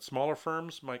 But smaller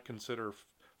firms might consider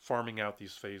farming out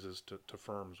these phases to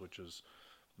firms, which is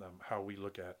how we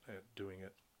look at doing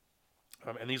it.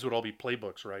 And these would all be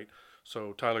playbooks, right?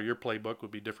 So Tyler, your playbook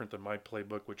would be different than my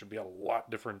playbook, which would be a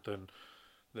lot different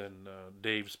than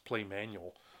Dave's play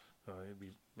manual. It'd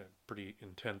be pretty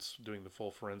intense doing the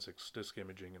full forensics, disk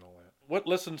imaging, and all that. What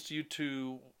lessons do you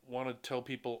two want to tell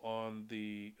people on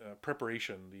the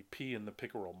preparation, the P and the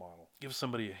pickerel model? Give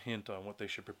somebody a hint on what they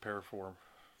should prepare for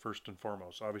first and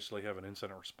foremost. Obviously have an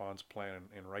incident response plan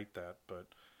and write that, but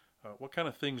what kind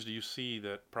of things do you see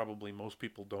that probably most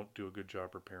people don't do a good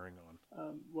job preparing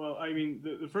on? Well, I mean,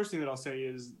 the first thing that I'll say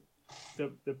is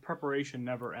the preparation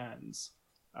never ends.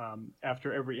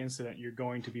 After every incident, you're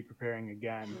going to be preparing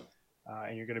again,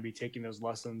 and you're going to be taking those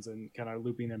lessons and kind of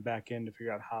looping them back in to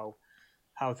figure out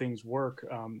how things work.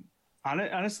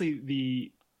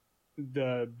 Honestly,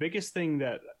 the biggest thing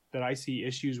that I see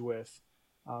issues with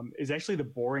is actually the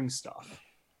boring stuff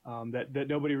that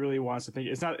nobody really wants to think.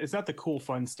 It's not the cool,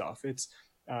 fun stuff. It's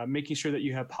making sure that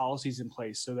you have policies in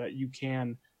place so that you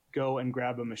can go and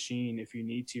grab a machine if you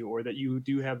need to, or that you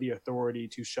do have the authority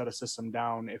to shut a system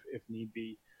down if need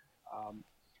be.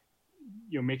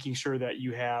 Making sure that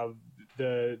you have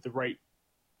the right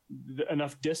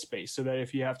enough disk space so that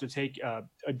if you have to take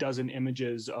a dozen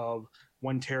images of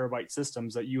 1 terabyte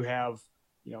systems, that you have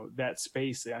that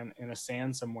space in a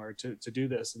SAN somewhere to do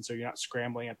this, and so you're not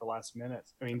scrambling at the last minute.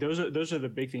 I mean, those are the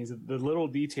big things. The little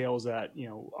details that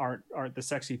aren't the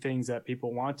sexy things that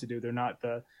people want to do. They're not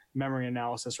the memory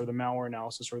analysis or the malware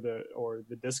analysis or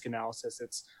the disk analysis.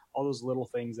 It's all those little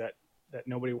things that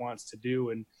nobody wants to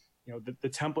do. And the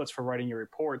templates for writing your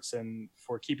reports and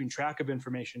for keeping track of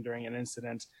information during an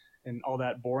incident and all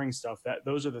that boring stuff,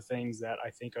 those are the things that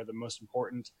I think are the most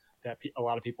important that a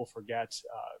lot of people forget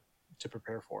to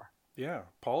prepare for. Yeah,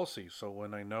 policy. So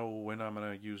when I know when I'm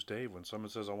going to use Dave, when someone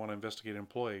says I want to investigate an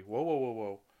employee,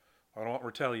 whoa, I don't want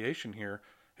retaliation here.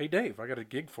 Hey, Dave, I got a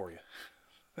gig for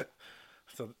you.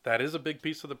 So that is a big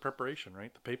piece of the preparation,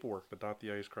 right? The paperwork, the dot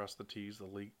the I's, cross the T's,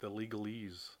 the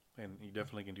legalese. And you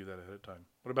definitely can do that ahead of time.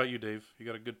 What about you, Dave? You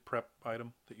got a good prep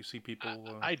item that you see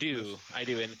people? I do.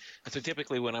 And so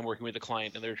typically when I'm working with a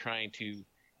client and they're trying to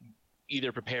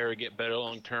either prepare or get better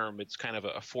long term, it's kind of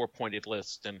a 4-pointed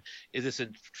list. And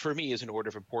for me is an order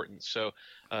of importance. So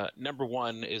number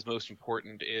one is most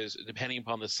important is, depending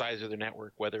upon the size of the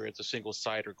network, whether it's a single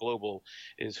site or global,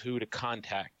 is who to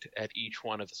contact at each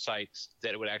one of the sites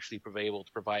that would actually be able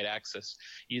to provide access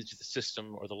either to the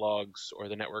system or the logs or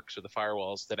the networks or the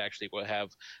firewalls that actually will have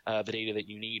the data that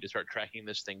you need to start tracking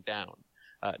this thing down.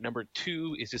 Number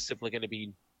two is just simply going to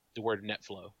be the word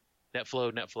NetFlow.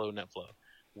 NetFlow.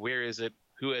 Where is it?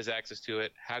 Who has access to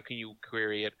it? How can you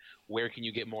query it? Where can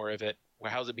you get more of it?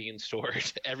 How's it being stored?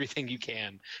 Everything you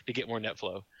can to get more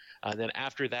NetFlow. Then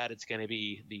after that, it's going to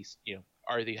be these,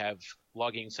 are they have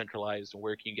logging centralized and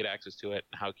where can you get access to it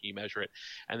and how can you measure it?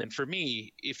 And then for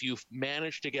me, if you've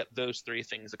managed to get those 3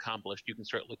 things accomplished, you can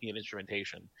start looking at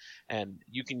instrumentation. And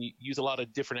you can use a lot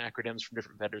of different acronyms from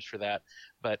different vendors for that.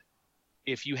 But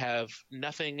if you have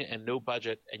nothing and no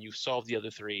budget and you've solved the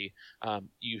other three,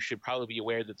 you should probably be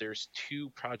aware that there's 2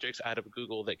 projects out of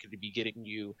Google that could be getting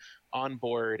you on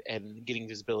board and getting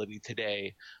visibility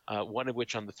today. One of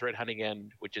which on the threat hunting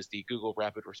end, which is the Google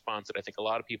Rapid Response that I think a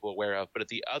lot of people are aware of, but at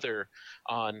the other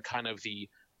on kind of the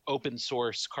open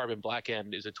source Carbon Black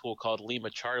end is a tool called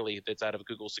Lima Charlie that's out of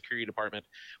Google's security department,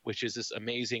 which is this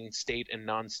amazing state and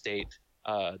non-state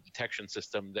detection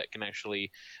system that can actually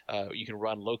you can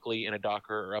run locally in a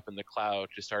Docker or up in the cloud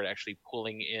to start actually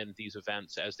pulling in these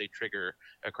events as they trigger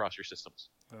across your systems.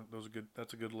 Those are good.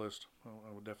 That's a good list.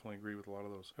 I would definitely agree with a lot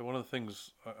of those. One of the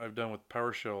things I've done with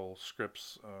PowerShell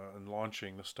scripts and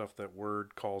launching the stuff that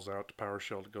Word calls out to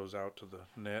PowerShell, it goes out to the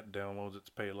net, downloads its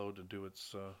payload to do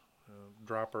its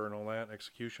dropper and all that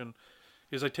execution,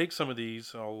 is I take some of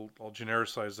these, I'll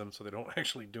genericize them so they don't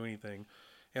actually do anything,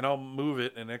 and I'll move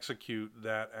it and execute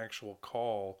that actual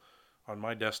call on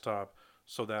my desktop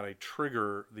so that I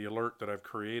trigger the alert that I've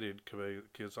created,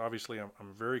 because obviously I'm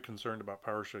very concerned about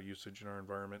PowerShell usage in our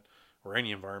environment, or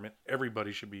any environment.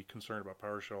 Everybody should be concerned about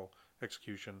PowerShell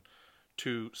execution,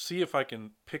 to see if I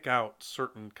can pick out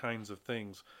certain kinds of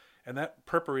things. And that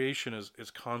preparation is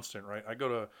constant, right? I go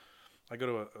to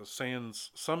a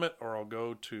SANS summit, or I'll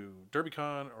go to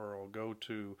DerbyCon, or I'll go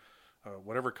to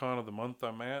whatever con of the month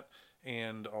I'm at,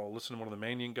 and I'll listen to one of the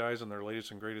Mannion guys on their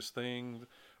latest and greatest thing,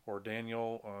 or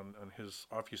Daniel on his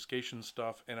obfuscation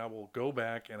stuff, and I will go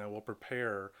back and I will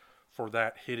prepare for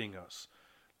that hitting us.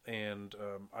 And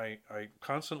I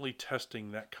constantly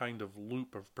testing that kind of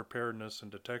loop of preparedness and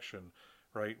detection,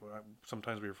 right?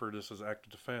 Sometimes we refer to this as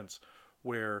active defense,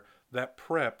 where that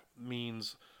prep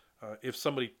means if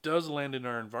somebody does land in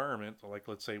our environment, like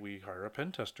let's say we hire a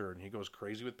pen tester and he goes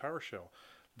crazy with PowerShell,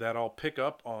 that I'll pick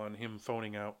up on him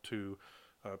phoning out to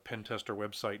a pen tester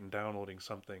website and downloading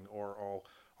something, or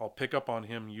I'll pick up on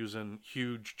him using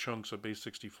huge chunks of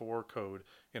base64 code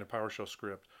in a PowerShell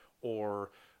script,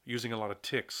 or using a lot of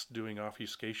ticks doing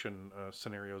obfuscation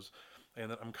scenarios.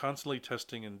 And I'm constantly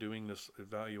testing and doing this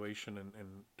evaluation and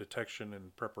detection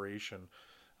and preparation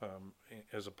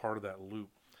as a part of that loop.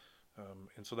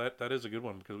 And so that is a good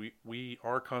one, because we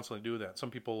are constantly doing that.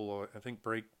 Some people, I think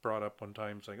Brake brought up one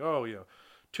time saying, oh, yeah,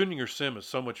 tuning your sim is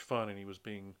so much fun, and he was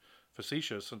being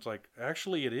facetious. And it's like,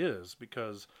 actually it is,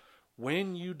 because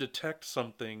when you detect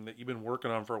something that you've been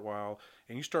working on for a while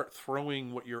and you start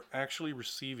throwing what you're actually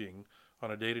receiving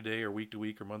on a day-to-day or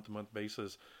week-to-week or month-to-month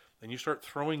basis, and you start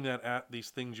throwing that at these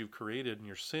things you've created in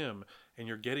your sim, and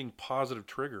you're getting positive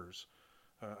triggers.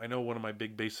 I know one of my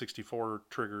big base64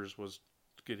 triggers was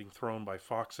getting thrown by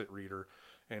Foxit Reader,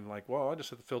 and like, well, I just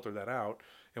have to filter that out.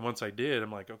 And once I did,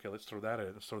 I'm like, okay, let's throw that at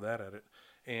it.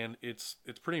 And it's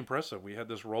pretty impressive. We had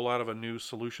this rollout of a new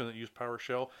solution that used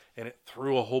PowerShell, and it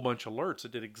threw a whole bunch of alerts.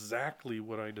 It did exactly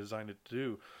what I designed it to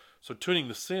do. So tuning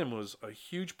the sim was a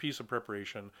huge piece of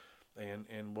preparation,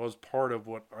 and was part of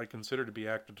what I consider to be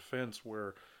active defense,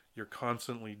 where you're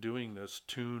constantly doing this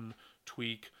tune,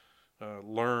 tweak,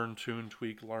 learn, tune,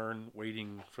 tweak, learn,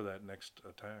 waiting for that next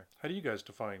attack. How do you guys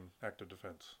define active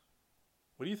defense?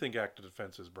 What do you think active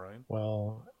defense is, Brian?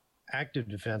 Well, active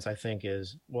defense, I think,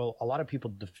 is, well, a lot of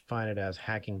people define it as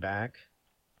hacking back.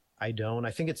 I don't.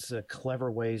 I think it's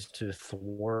clever ways to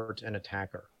thwart an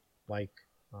attacker, like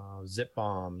zip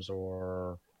bombs,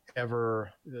 or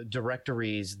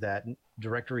directory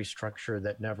structure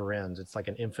that never ends. It's like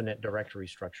an infinite directory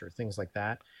structure, things like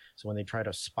that. So when they try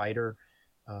to spider,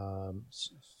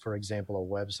 for example, a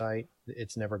website,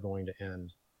 it's never going to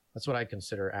end. That's what I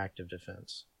consider active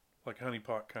defense. Like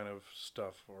honeypot kind of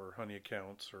stuff, or honey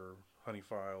accounts, or honey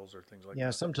files, or things like that. Yeah,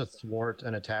 some to thwart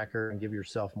an attacker and give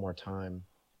yourself more time.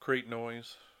 Create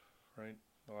noise, right?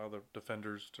 Allow the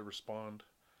defenders to respond.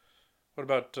 What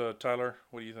about Tyler?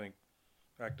 What do you think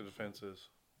active defense is?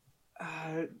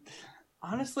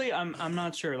 Honestly, I'm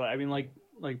not sure.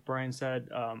 Like Brian said,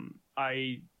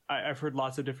 I've heard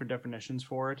lots of different definitions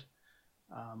for it.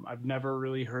 I've never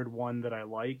really heard one that I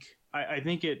like. I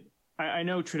think I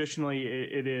know traditionally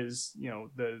it is,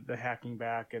 the hacking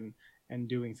back and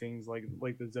doing things like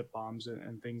the zip bombs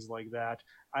and things like that.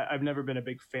 I've never been a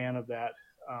big fan of that,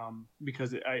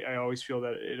 because I always feel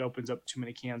that it opens up too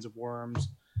many cans of worms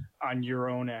on your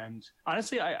own end.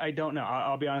 Honestly, I don't know.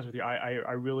 I'll be honest with you.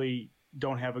 I really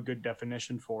don't have a good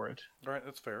definition for it. All right,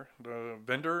 that's fair.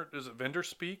 Is it vendor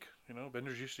speak?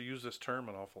 Vendors used to use this term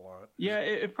an awful lot. Yeah,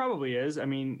 it probably is. I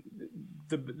mean,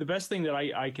 the best thing that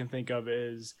I can think of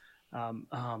is,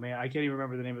 oh man, I can't even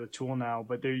remember the name of the tool now,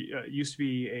 but there used to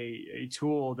be a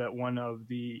tool that one of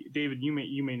the, David, you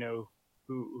may know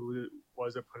who it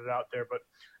was that put it out there, but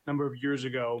a number of years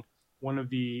ago, one of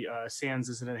the SANS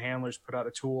incident handlers put out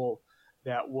a tool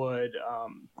that would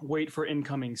wait for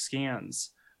incoming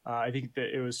scans. I think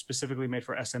that it was specifically made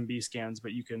for SMB scans,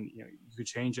 but you could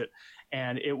change it,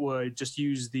 and it would just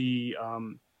use the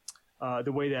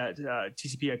way that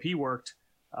TCP/IP worked.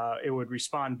 It would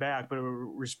respond back, but it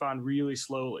would respond really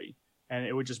slowly, and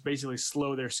it would just basically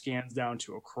slow their scans down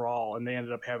to a crawl, and they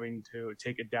ended up having to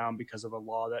take it down because of a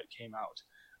law that came out.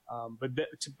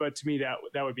 But to me,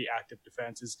 that would be active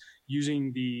defense, is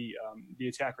using the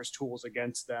attacker's tools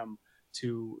against them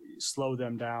to slow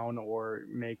them down or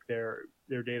make their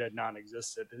data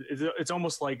non-existent. It's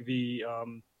almost like the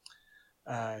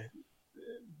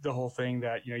whole thing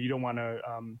that you don't want to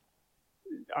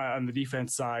on the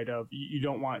defense side of, you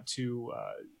don't want to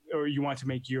or you want to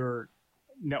make your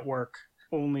network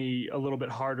only a little bit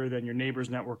harder than your neighbor's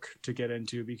network to get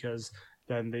into, because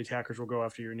then the attackers will go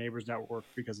after your neighbor's network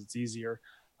because it's easier.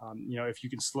 If you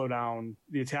can slow down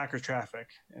the attacker's traffic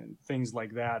and things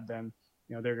like that, then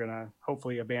they're going to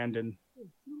hopefully abandon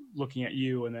looking at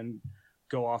you and then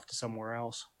go off to somewhere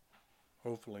else.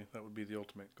 Hopefully. That would be the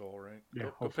ultimate goal, right? Yeah,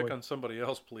 go pick on somebody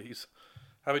else, please.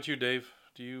 How about you, Dave?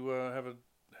 Do you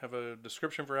have a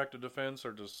description for active defense,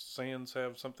 or does SANS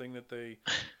have something that they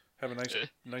have a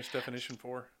nice definition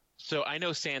for? So I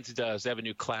know SANS does. They have a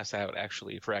new class out,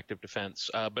 actually, for active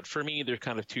defense. But for me, there's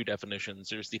kind of two definitions.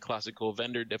 There's the classical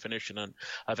vendor definition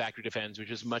of active defense, which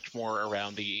is much more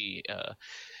around the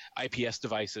IPS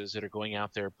devices that are going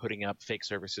out there, putting up fake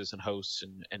services and hosts,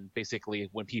 and basically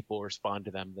when people respond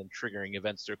to them, then triggering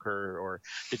events to occur, or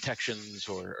detections,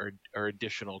 or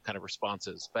additional kind of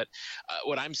responses. But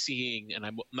what I'm seeing, and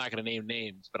I'm not going to name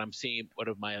names, but I'm seeing one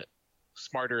of my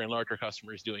smarter and larger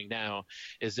customers doing now,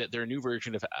 is that their new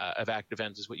version of active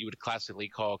defense is what you would classically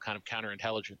call kind of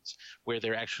counterintelligence, where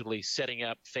they're actually setting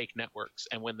up fake networks,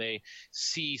 and when they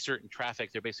see certain traffic,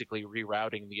 they're basically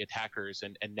rerouting the attackers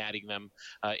and natting them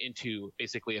into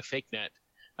basically a fake net,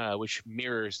 which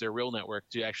mirrors their real network,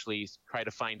 to actually try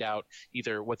to find out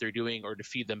either what they're doing, or to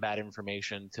feed them bad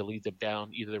information to lead them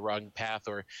down either the wrong path,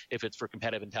 or if it's for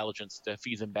competitive intelligence, to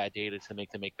feed them bad data to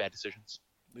make them make bad decisions.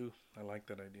 Ooh, I like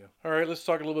that idea. All right, let's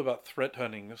talk a little bit about threat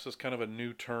hunting. This is kind of a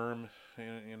new term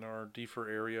in our DFIR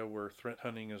area, where threat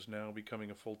hunting is now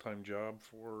becoming a full-time job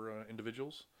for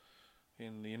individuals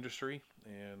in the industry.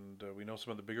 And we know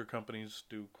some of the bigger companies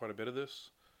do quite a bit of this.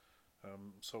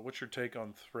 So what's your take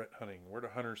on threat hunting? Where do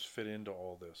hunters fit into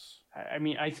all this? I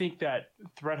mean, I think that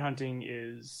threat hunting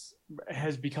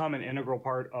has become an integral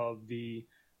part of the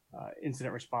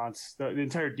incident response, the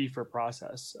entire DFIR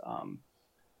process.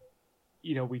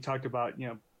 We talked about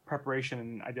preparation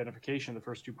and identification, the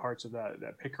first two parts of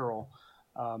that pickerel.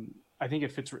 I think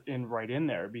it fits right in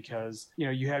there, because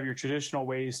you have your traditional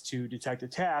ways to detect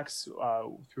attacks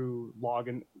through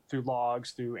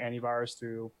logs, through antivirus,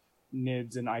 through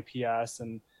NIDS and IPS,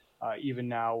 and even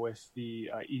now with the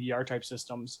EDR type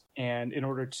systems. And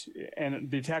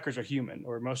and the attackers are human,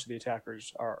 or most of the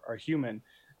attackers are human,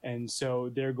 and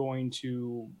so they're going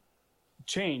to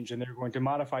change and they're going to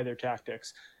modify their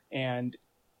tactics. And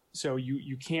so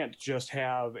you can't just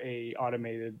have a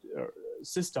automated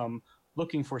system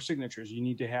looking for signatures. You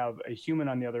need to have a human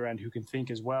on the other end who can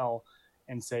think as well,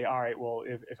 and say, all right, well,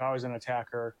 if I was an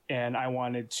attacker and I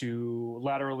wanted to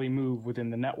laterally move within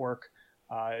the network,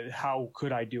 how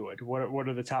could I do it? What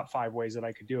are the top 5 ways that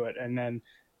I could do it? And then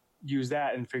use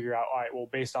that and figure out, all right, well,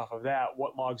 based off of that,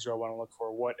 what logs do I want to look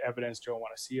for? What evidence do I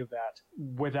want to see of that?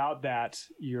 Without that,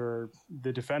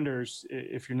 the defenders,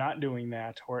 if you're not doing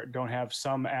that, or don't have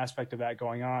some aspect of that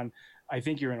going on, I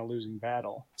think you're in a losing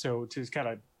battle. So to kind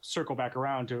of circle back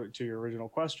around to your original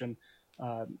question,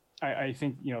 I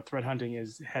think threat hunting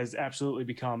has absolutely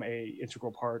become a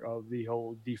integral part of the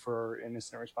whole DFIR and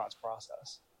incident response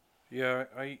process. Yeah,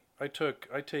 I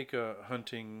take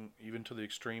hunting even to the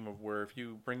extreme of where, if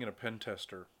you bring in a pen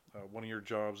tester, one of your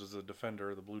jobs as a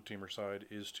defender, the blue teamer side,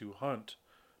 is to hunt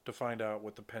to find out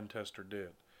what the pen tester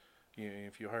did.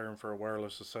 If you hire him for a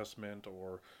wireless assessment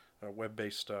or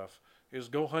web-based stuff, is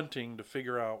go hunting to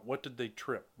figure out, what did they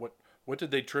trip? What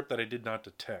did they trip that I did not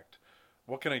detect?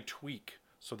 What can I tweak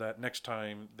so that next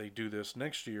time they do this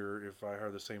next year, if I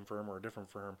hire the same firm or a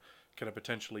different firm, can I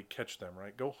potentially catch them,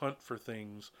 right? Go hunt for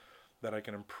things that I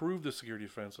can improve the security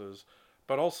defenses,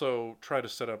 but also try to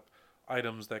set up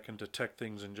items that can detect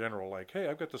things in general. Like, hey,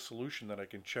 I've got the solution that I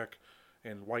can check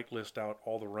and whitelist out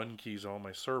all the run keys on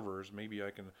my servers. Maybe I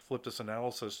can flip this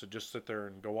analysis to just sit there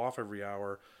and go off every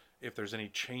hour if there's any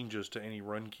changes to any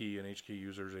run key and HK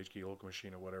users, HK local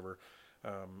machine, or whatever.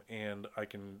 And I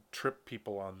can trip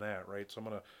people on that, right? So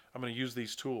I'm gonna use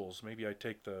these tools. Maybe I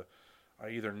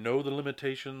either know the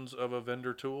limitations of a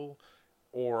vendor tool,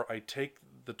 or I take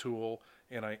the tool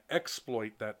and I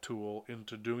exploit that tool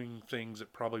into doing things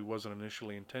it probably wasn't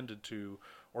initially intended to,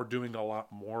 or doing a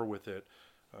lot more with it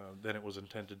than it was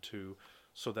intended to,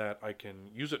 so that I can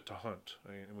use it to hunt.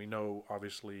 And we know,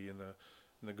 obviously, in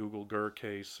the Google GER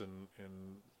case and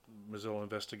Mozilla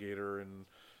Investigator and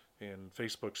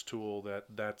Facebook's tool,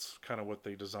 that's kind of what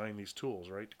they design these tools,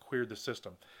 right? To query the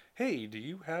system. Hey, do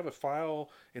you have a file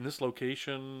in this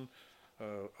location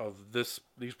of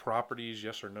these properties?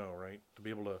 Yes or no, right? To be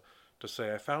able to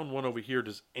say, I found one over here.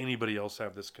 Does anybody else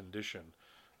have this condition?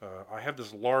 I have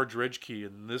this large reg key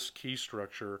in this key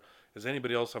structure. Does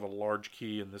anybody else have a large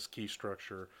key in this key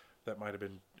structure that might have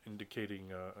been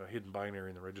indicating a hidden binary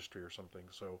in the registry or something?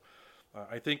 So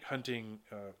I think hunting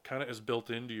kind of is built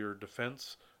into your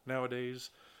defense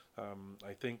nowadays.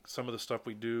 I think some of the stuff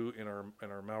we do in our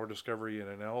malware discovery and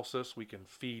analysis, we can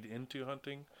feed into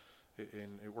hunting,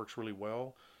 and it works really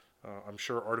well. I'm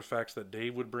sure artifacts that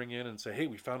Dave would bring in and say, hey,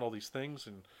 we found all these things,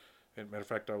 and matter of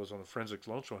fact, I was on the forensics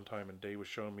lunch one time, and Dave was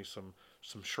showing me some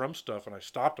shroom stuff, and I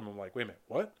stopped him. I'm like, wait a minute,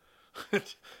 what?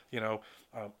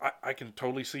 I can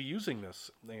totally see using this.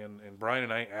 And Brian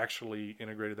and I actually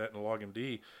integrated that in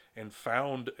LogMD and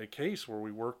found a case where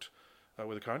we worked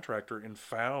with a contractor and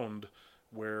found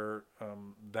where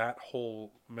that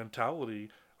whole mentality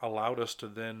allowed us to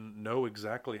then know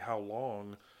exactly how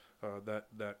long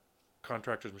that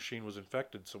contractor's machine was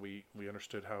infected. So we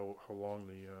understood how long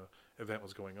the event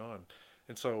was going on.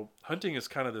 And so hunting is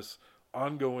kind of this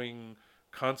ongoing,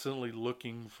 constantly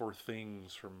looking for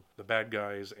things from the bad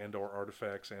guys and or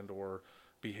artifacts and or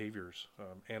behaviors,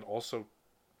 and also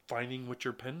finding what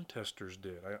your pen testers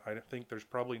did. I think there's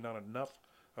probably not enough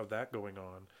of that going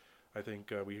on. I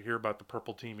think we hear about the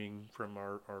purple teaming from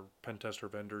our pen tester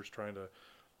vendors trying to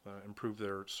improve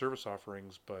their service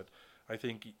offerings, but I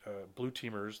think blue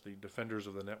teamers, the defenders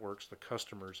of the networks, the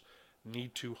customers,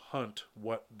 need to hunt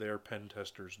what their pen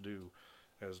testers do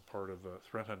as part of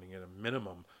threat hunting. At a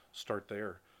minimum, start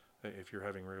there if you're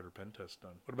having regular pen tests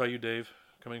done. What about you, Dave?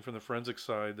 Coming from the forensic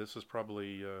side, this is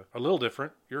probably a little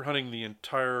different. You're hunting the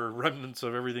entire remnants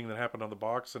of everything that happened on the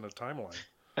box in a timeline.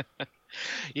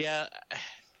 Yeah,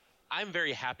 I'm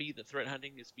very happy that threat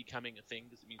hunting is becoming a thing,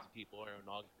 because it means that people are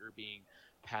no longer being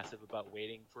passive about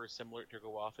waiting for a sim alert to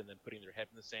go off and then putting their head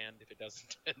in the sand if it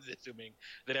doesn't, assuming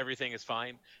that everything is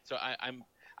fine. So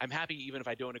I'm happy, even if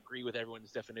I don't agree with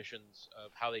everyone's definitions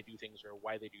of how they do things or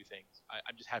why they do things.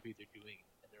 I'm just happy they're doing it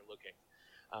and they're looking.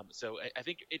 So I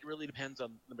think it really depends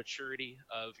on the maturity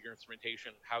of your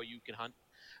instrumentation, how you can hunt.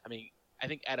 I mean, I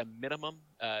think at a minimum,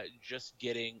 just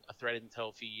getting a threat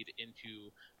intel feed into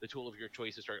the tool of your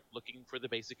choice to start looking for the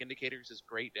basic indicators is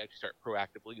great. To actually start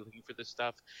proactively looking for this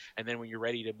stuff. And then when you're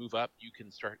ready to move up, you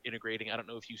can start integrating. I don't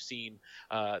know if you've seen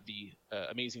the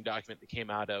amazing document that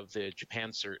came out of the Japan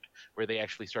cert, where they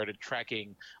actually started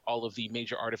tracking all of the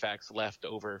major artifacts left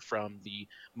over from the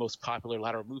most popular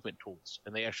lateral movement tools.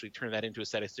 And they actually turned that into a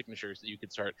set of signatures that you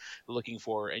could start looking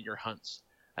for in your hunts.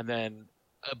 And then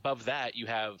above that, you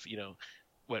have,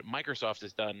 what Microsoft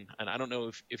has done, and I don't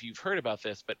know if you've heard about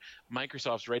this, but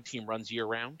Microsoft's red team runs year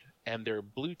round, and their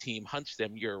blue team hunts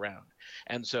them year round.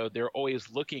 And so they're always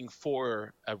looking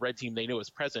for a red team they know is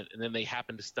present, and then they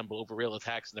happen to stumble over real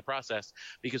attacks in the process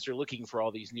because they're looking for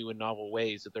all these new and novel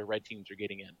ways that their red teams are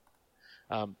getting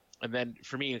in. And then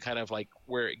for me, kind of like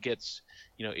where it gets,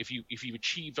 if you've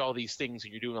achieved all these things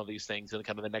and you're doing all these things, and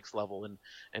kind of the next level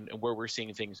and where we're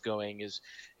seeing things going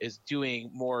is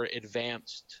doing more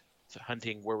advanced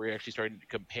hunting, where we're actually starting to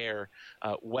compare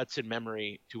what's in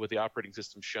memory to what the operating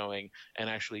system's showing, and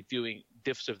actually doing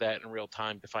diffs of that in real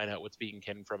time to find out what's being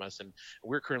hidden from us. And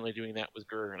we're currently doing that with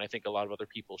GER, and I think a lot of other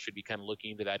people should be kind of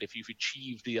looking into that if you've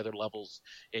achieved the other levels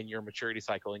in your maturity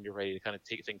cycle and you're ready to kind of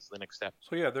take things to the next step.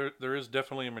 So yeah, there is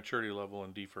definitely a maturity level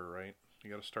in DFIR, right? You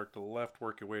got to start to the left,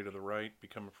 work your way to the right,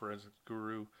 become a forensic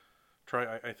guru.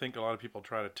 I think a lot of people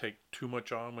try to take too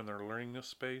much on when they're learning this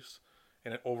space,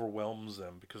 and it overwhelms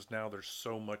them because now there's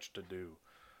so much to do.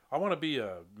 I want to be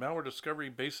a malware discovery,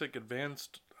 basic,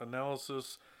 advanced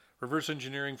analysis, reverse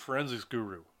engineering, forensics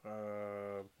guru.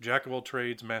 Jack of all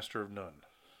trades, master of none.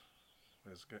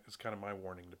 It's kind of my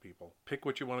warning to people. Pick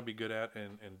what you want to be good at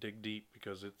and dig deep,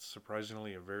 because it's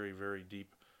surprisingly a very, very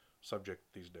deep subject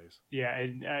these days. Yeah,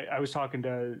 and I was talking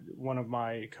to one of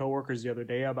my coworkers the other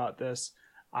day about this.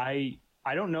 I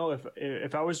don't know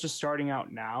if I was just starting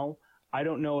out now, I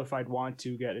don't know if I'd want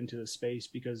to get into the space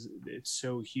because it's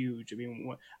so huge. I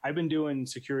mean, I've been doing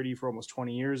security for almost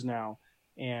 20 years now.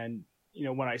 And,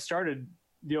 when I started,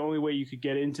 the only way you could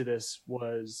get into this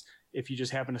was if you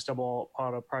just happened to stumble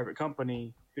upon a private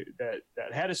company that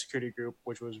had a security group,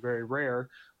 which was very rare,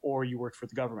 or you worked for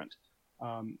the government.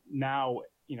 Now,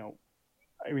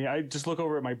 I mean, I just look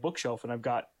over at my bookshelf and I've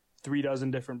got 36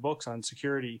 different books on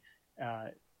security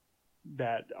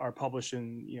that are published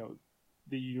in,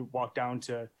 that you walk down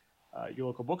to your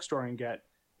local bookstore and get.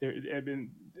 They've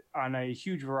been on a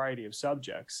huge variety of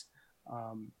subjects.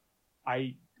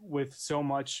 With so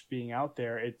much being out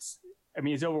there, it's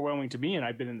overwhelming to me, and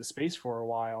I've been in the space for a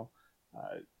while.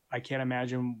 I can't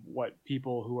imagine what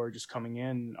people who are just coming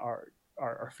in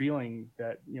are feeling,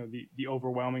 that the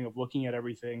overwhelming of looking at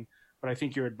everything. But I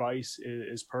think your advice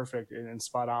is perfect and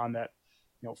spot on, that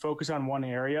focus on one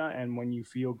area, and when you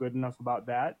feel good enough about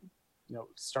that,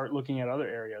 start looking at other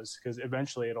areas, because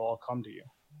eventually it'll all come to you.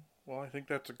 Well, I think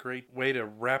that's a great way to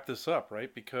wrap this up,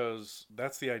 right? Because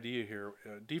that's the idea here.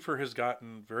 DFIR has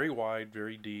gotten very wide,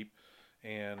 very deep,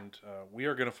 and we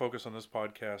are going to focus on this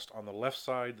podcast on the left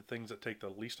side, the things that take the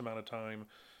least amount of time.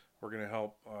 We're going to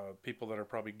help people that are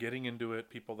probably getting into it,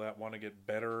 people that want to get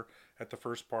better at the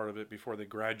first part of it before they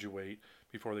graduate,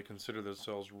 before they consider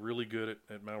themselves really good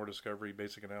at malware discovery,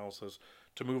 basic analysis,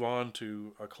 to move on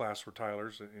to a class for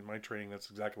Tyler's. In my training,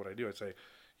 that's exactly what I do. I say,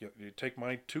 you take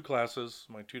my 2 classes,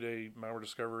 my 2-day malware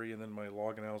discovery, and then my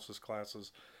log analysis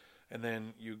classes, and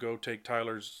then you go take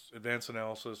Tyler's advanced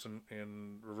analysis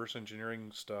and reverse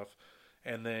engineering stuff,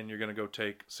 and then you're going to go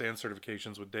take SANS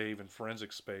certifications with Dave in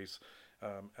forensic space.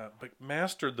 But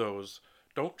master those.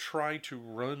 Don't try to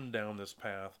run down this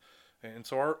path. And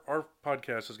so our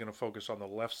podcast is going to focus on the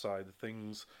left side, the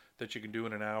things that you can do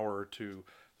in an hour or two,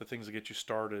 the things that get you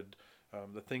started,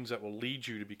 the things that will lead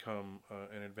you to become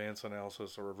an advanced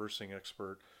analysis or reversing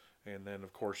expert. And then,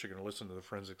 of course, you're going to listen to the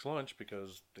forensics lunch,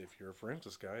 because if you're a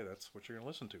forensics guy, that's what you're going to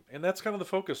listen to. And that's kind of the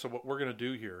focus of what we're going to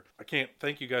do here. I can't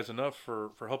thank you guys enough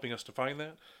for helping us define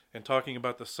that and talking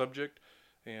about the subject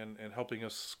and helping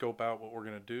us scope out what we're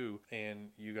going to do. And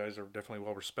you guys are definitely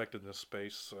well respected in this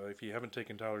space. If you haven't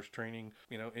taken Tyler's training,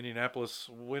 Indianapolis,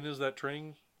 when is that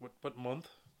training? What month?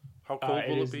 How cold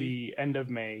will it be? The end of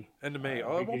May. End of May. It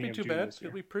won't be too bad.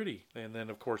 It'll be pretty. And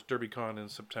then, of course, DerbyCon in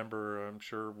September. I'm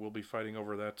sure we'll be fighting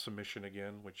over that submission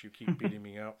again, which you keep beating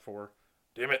me out for.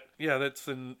 Damn it. Yeah, that's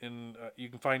in you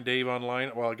can find Dave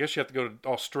online. Well, I guess you have to go to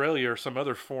Australia or some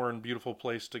other foreign, beautiful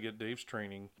place to get Dave's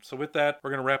training. So with that,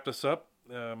 we're going to wrap this up.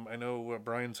 I know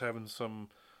Brian's having some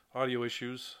audio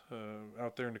issues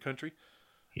out there in the country.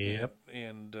 Yep.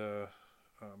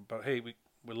 But hey, we'd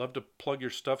love to plug your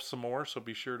stuff some more, so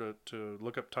be sure to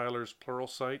look up Tyler's plural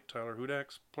site, Tyler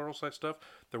Hudak's plural site stuff.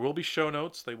 There will be show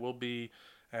notes. They will be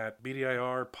at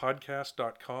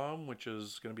bdirpodcast.com, which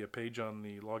is going to be a page on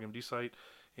the LogMD site,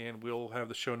 and we'll have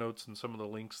the show notes and some of the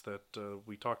links that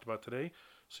we talked about today,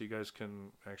 so you guys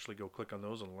can actually go click on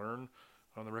those and learn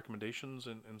on the recommendations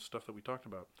and stuff that we talked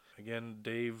about. Again,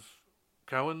 Dave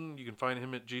Cowan, you can find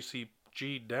him at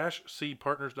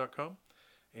gcg-cpartners.com.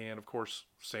 And, of course,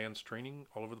 SANS training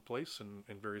all over the place and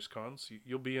various cons.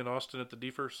 You'll be in Austin at the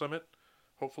DFIR Summit,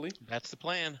 hopefully. That's the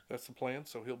plan. That's the plan.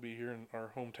 So he'll be here in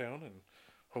our hometown, and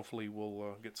hopefully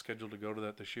we'll get scheduled to go to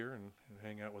that this year and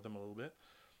hang out with him a little bit.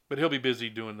 But he'll be busy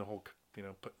doing the whole,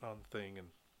 putting on the thing and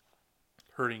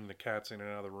herding the cats in and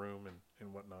out of the room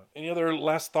and whatnot. Any other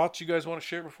last thoughts you guys want to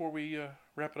share before we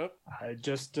wrap it up?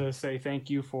 Just to say thank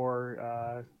you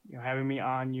for having me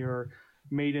on your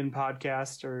maiden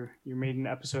podcast, or your maiden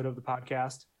episode of the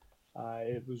podcast.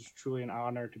 It was truly an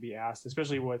honor to be asked,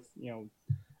 especially with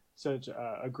such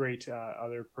a great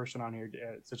other person on here,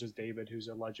 such as David, who's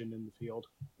a legend in the field.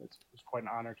 It was quite an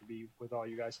honor to be with all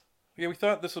you guys. Yeah, we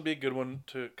thought this would be a good one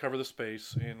to cover the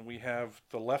space, and we have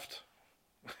the left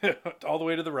all the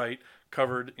way to the right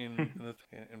covered and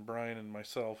Brian and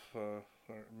myself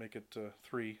make it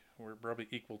 3. We're probably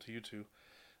equal to you two.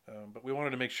 But we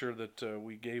wanted to make sure that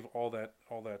we gave all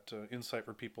that insight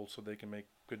for people, so they can make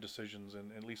good decisions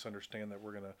and at least understand that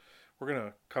we're gonna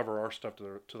cover our stuff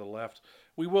to the left.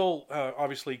 We will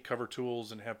obviously cover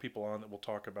tools and have people on that will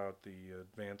talk about the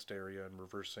advanced area and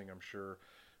reversing, I'm sure,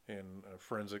 and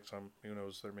forensics. Who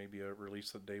knows? There may be a release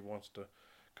that Dave wants to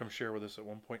come share with us at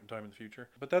one point in time in the future.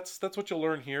 But that's what you'll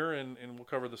learn here, and we'll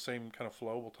cover the same kind of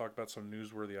flow. We'll talk about some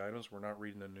newsworthy items. We're not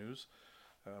reading the news.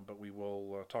 But we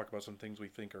will talk about some things we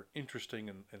think are interesting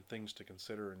and things to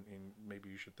consider and maybe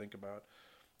you should think about.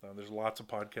 There's lots of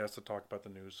podcasts that talk about the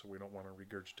news, so we don't want to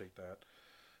regurgitate that.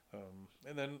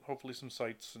 And then hopefully some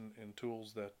sites and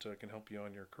tools that can help you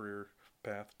on your career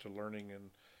path to learning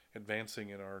and advancing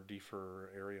in our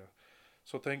DFIR area.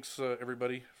 So thanks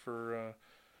everybody for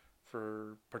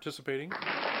participating.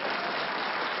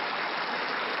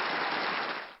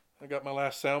 I got my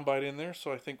last soundbite in there,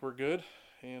 so I think we're good.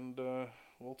 And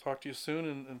we'll talk to you soon,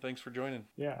 and thanks for joining.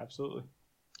 Yeah, absolutely.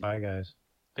 Bye, guys.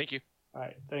 Thank you. All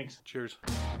right, thanks. Cheers.